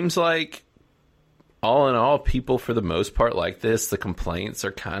 It seems like, all in all, people, for the most part, like this. The complaints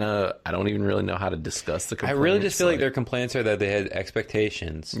are kind of... I don't even really know how to discuss the complaints. I really just feel like their complaints are that they had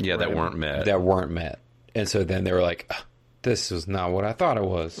expectations. Yeah, that weren't met. And so then they were like, this is not what I thought it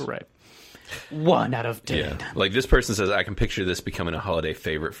was. Right. 1 out of 10. Yeah. Like, this person says, I can picture this becoming a holiday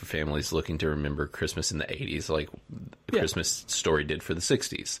favorite for families looking to remember Christmas in the 80s, like Christmas Story did for the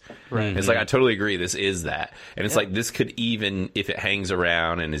 60s. Right. And it's like, I totally agree, this is that. And it's like, this could even, if it hangs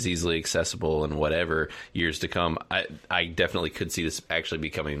around and is easily accessible and whatever, years to come, I definitely could see this actually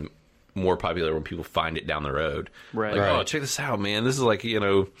becoming more popular when people find it down the road. Right. Like, oh, check this out, man. This is like,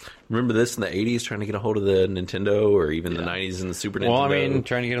 remember this in the 80s, trying to get a hold of the Nintendo, or even the 90s and the Super Nintendo? Well, I mean,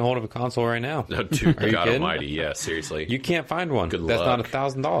 trying to get a hold of a console right now. Oh, dude, God almighty. Yeah, seriously. You can't find one. Good That's luck.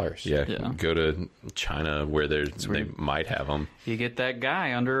 not $1,000. Yeah, go to China where they might have them. You get that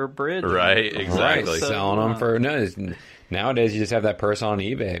guy under a bridge. Right, exactly. Right, selling them for... Nowadays, you just have that person on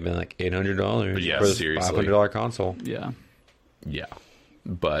eBay being like $800 for this $500 console. Yeah. Yeah.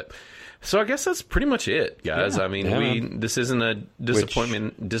 But... So I guess that's pretty much it, guys. Yeah. I mean, this isn't a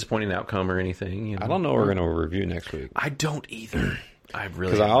disappointing outcome or anything. I don't know what we're going to review next week. I don't either. I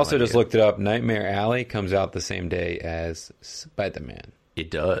really, because I also just looked it up. Nightmare Alley comes out the same day as Spider-Man. It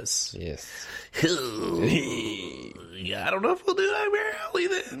does. Yes. Yeah, I don't know if we'll do Nightmare Alley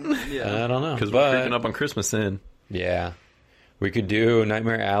then. Yeah, I don't know, because we're creeping up on Christmas then. Yeah, we could do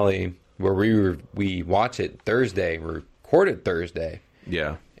Nightmare Alley where we watch it Thursday, record it Thursday.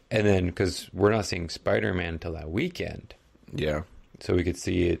 Yeah. And then, because we're not seeing Spider-Man until that weekend. Yeah. So we could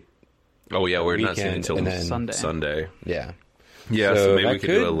see it. Oh, yeah, we're not seeing it until Sunday. Yeah. Yeah, so maybe we could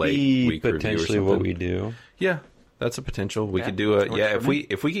do a late week review or something. Potentially what we do. Yeah, that's a potential. We could do if we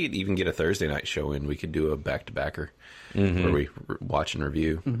could even get a Thursday night show in, we could do a back-to-backer where we watch and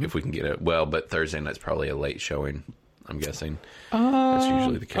review. If we can get it. Well, but Thursday night's probably a late showing, I'm guessing. That's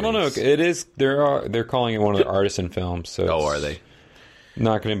usually the case. I don't know. It is. They're calling it one of the artisan films. So are they?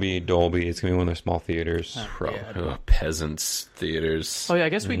 Not going to be Dolby. It's going to be one of their small theaters. Peasants theaters. Oh, yeah, I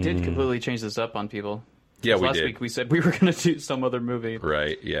guess we did completely change this up on people. Yeah, we last did. Week we said we were going to do some other movie.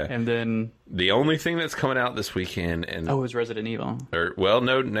 Right, yeah. And then... The only thing that's coming out this weekend... it was Resident Evil.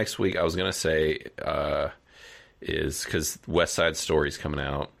 No, next week I was going to say is... Because West Side Story's coming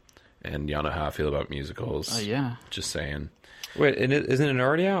out. And y'all know how I feel about musicals. Oh, yeah. Just saying. Wait, isn't it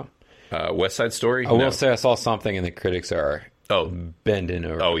already out? West Side Story? I will say I saw something and the critics are... bending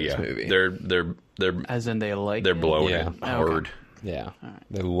over this movie. They're as in they like they're blowing it hard. Okay. Yeah,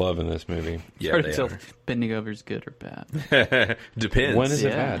 they're loving this movie. Yeah, they are. Bending over is good or bad. Depends. When is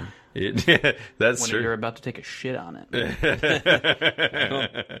it bad? That's when true. you're about to take a shit on it.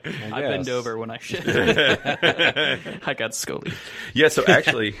 I bend over when I shit. I got scoliosis. Yeah, so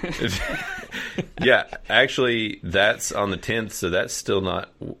actually, that's on the 10th, so that's still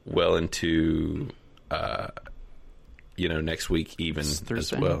not well into, next week even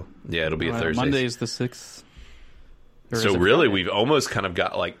as well. Yeah, it'll be a Thursday. Monday's the 6th. So really, we've almost kind of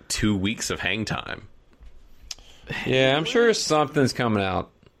got like 2 weeks of hang time. Yeah, I'm sure something's coming out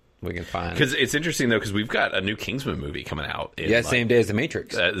we can find. Because it's interesting, though, because we've got a new Kingsman movie coming out. Same day as The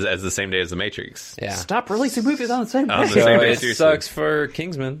Matrix. As the same day as The Matrix. Yeah. Stop releasing movies on the same day. It sucks for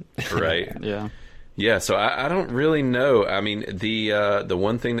Kingsman. Right. Yeah. Yeah, so I don't really know. I mean, the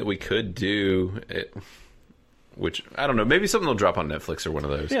one thing that we could do... which, I don't know, maybe something will drop on Netflix or one of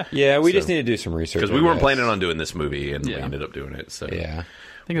those. Yeah, we just need to do some research. Because we weren't planning on doing this movie, and we ended up doing it. So yeah.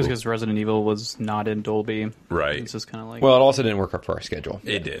 I think it was because Resident Evil was not in Dolby. Right. It's just kind of like... Well, it also didn't work up for our schedule.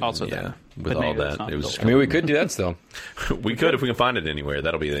 It did. Also yeah. With all that. It was. I mean, we could do that still. We could if we can find it anywhere.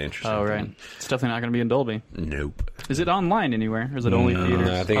 That'll be the interesting Oh, right. thing. It's definitely not going to be in Dolby. Nope. Is it online anywhere? Or is it only theaters?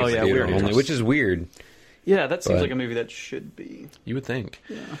 No, I think it's theater only, which is weird. Yeah, that seems like a movie that should be. You would think.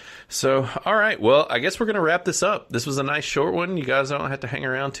 Yeah. So, all right. Well, I guess we're going to wrap this up. This was a nice short one. You guys don't have to hang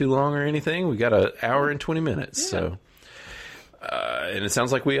around too long or anything. We got an hour and 20 minutes. Yeah. So, and it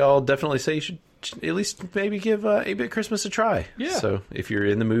sounds like we all definitely say you should at least maybe give 8-Bit Christmas a try. Yeah. So, if you're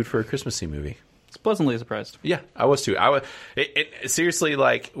in the mood for a Christmassy movie. It's pleasantly surprised. Yeah, I was too. Seriously,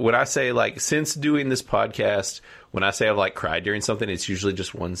 like, when I say, like, since doing this podcast, when I say I've, like, cried during something, it's usually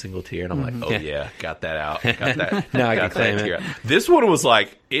just one single tear, and I'm like, oh, yeah, got that out. Got that. Now I can claim it. This one was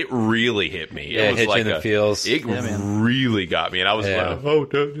like, it really hit me. Yeah, it was hit like you in the feels. It really got me, and I was like, oh,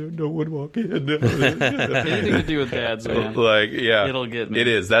 no one walk in. Anything to do with dads, man. Like, yeah. It'll get me. It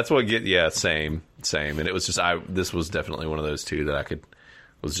is. That's what same. And it was just, this was definitely one of those two that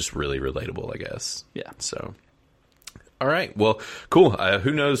was just really relatable, I guess. Yeah. So, all right. Well, cool.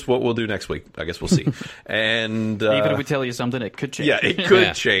 Who knows what we'll do next week? I guess we'll see. And even if we tell you something, it could change. Yeah, it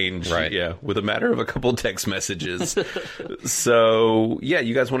could change. Right. Yeah, with a matter of a couple text messages. So, yeah,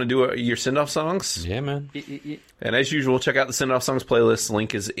 you guys want to do your send-off songs? Yeah, man. And as usual, check out the send-off songs playlist.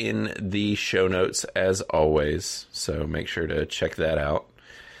 Link is in the show notes, as always. So make sure to check that out.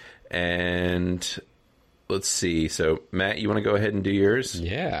 And... let's see. So, Matt, you want to go ahead and do yours?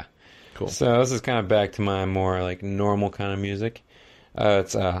 Yeah. Cool. So this is kind of back to my more like normal kind of music.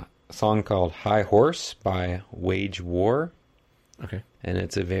 It's a song called High Horse by Wage War. Okay. And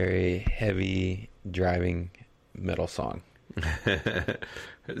it's a very heavy driving metal song.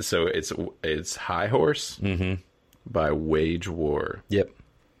 So it's High Horse by Wage War. Yep.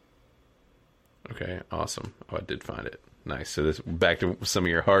 Okay, awesome. Oh, I did find it. Nice. So this back to some of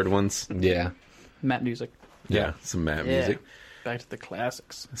your hard ones. Yeah. Matt music. Yeah, some Matt music. Back to the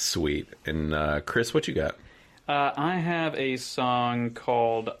classics. Sweet. And Chris, what you got? I have a song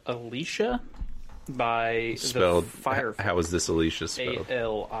called Alicia by Spelled, the Firefolk. How is this Alicia spelled?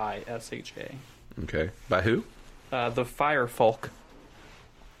 Alisha. Okay. By who? The Firefolk.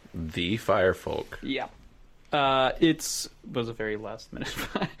 The Firefolk. Yeah. Was a very last minute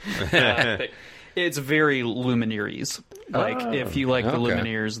pick. It's very Lumineers. Like, if you like the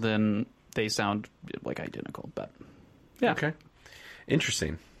Lumineers, then they sound like identical, but yeah. Okay.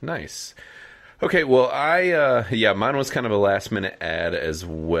 Interesting. Nice. Okay, well, mine was kind of a last minute ad as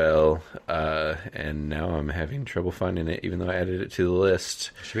well, and now I'm having trouble finding it, even though I added it to the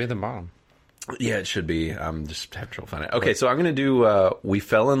list. It should be at the bottom. Yeah, it should be. I'm just having trouble finding it. Okay, so I'm going to do We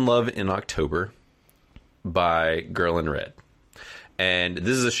Fell in Love in October by Girl in Red. And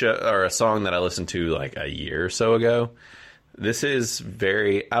this is a song that I listened to like a year or so ago. This is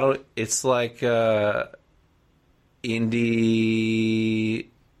very, it's like indie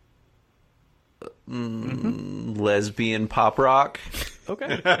lesbian pop rock. Okay.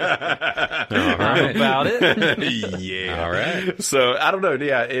 All right. About it. Yeah. All right. So I don't know.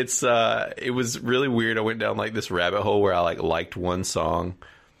 Yeah, it was really weird. I went down like this rabbit hole where I liked one song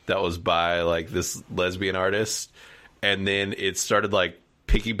that was by like this lesbian artist, and then it started like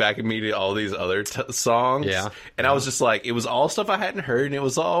piggybacking me to all these other songs. Yeah. And I was just like, it was all stuff I hadn't heard, and it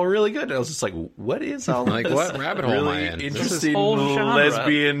was all really good. And I was just like, what is all like this? What rabbit hole really am I in? Interesting genre.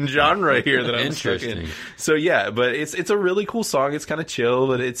 lesbian genre here that I'm stuck in. Interesting. So yeah, but it's a really cool song. It's kind of chill,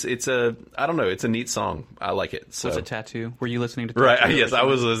 but it's a I don't know. It's a neat song. I like it. So. Was it Tattoo? Were you listening to Tattoo? Right. Yes, I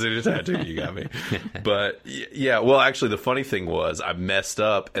was listening to Tattoo. You got me. But yeah, well, actually, the funny thing was I messed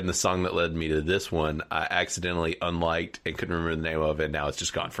up, and the song that led me to this one, I accidentally unliked and couldn't remember the name of it. And now it's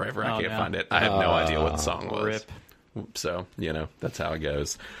just gone forever. I can't find it. I have no idea what the song was. Rip. So, that's how it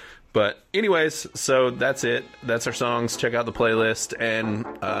goes. But anyways, so that's it. That's our songs. Check out the playlist. And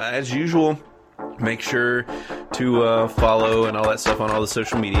as usual, make sure to follow and all that stuff on all the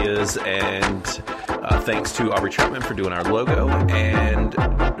social medias. And thanks to Aubrey Troutman for doing our logo, and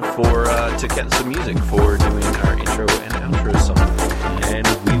for to Ketsu Music for doing our intro and outro song. And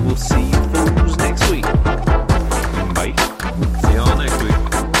we will see you for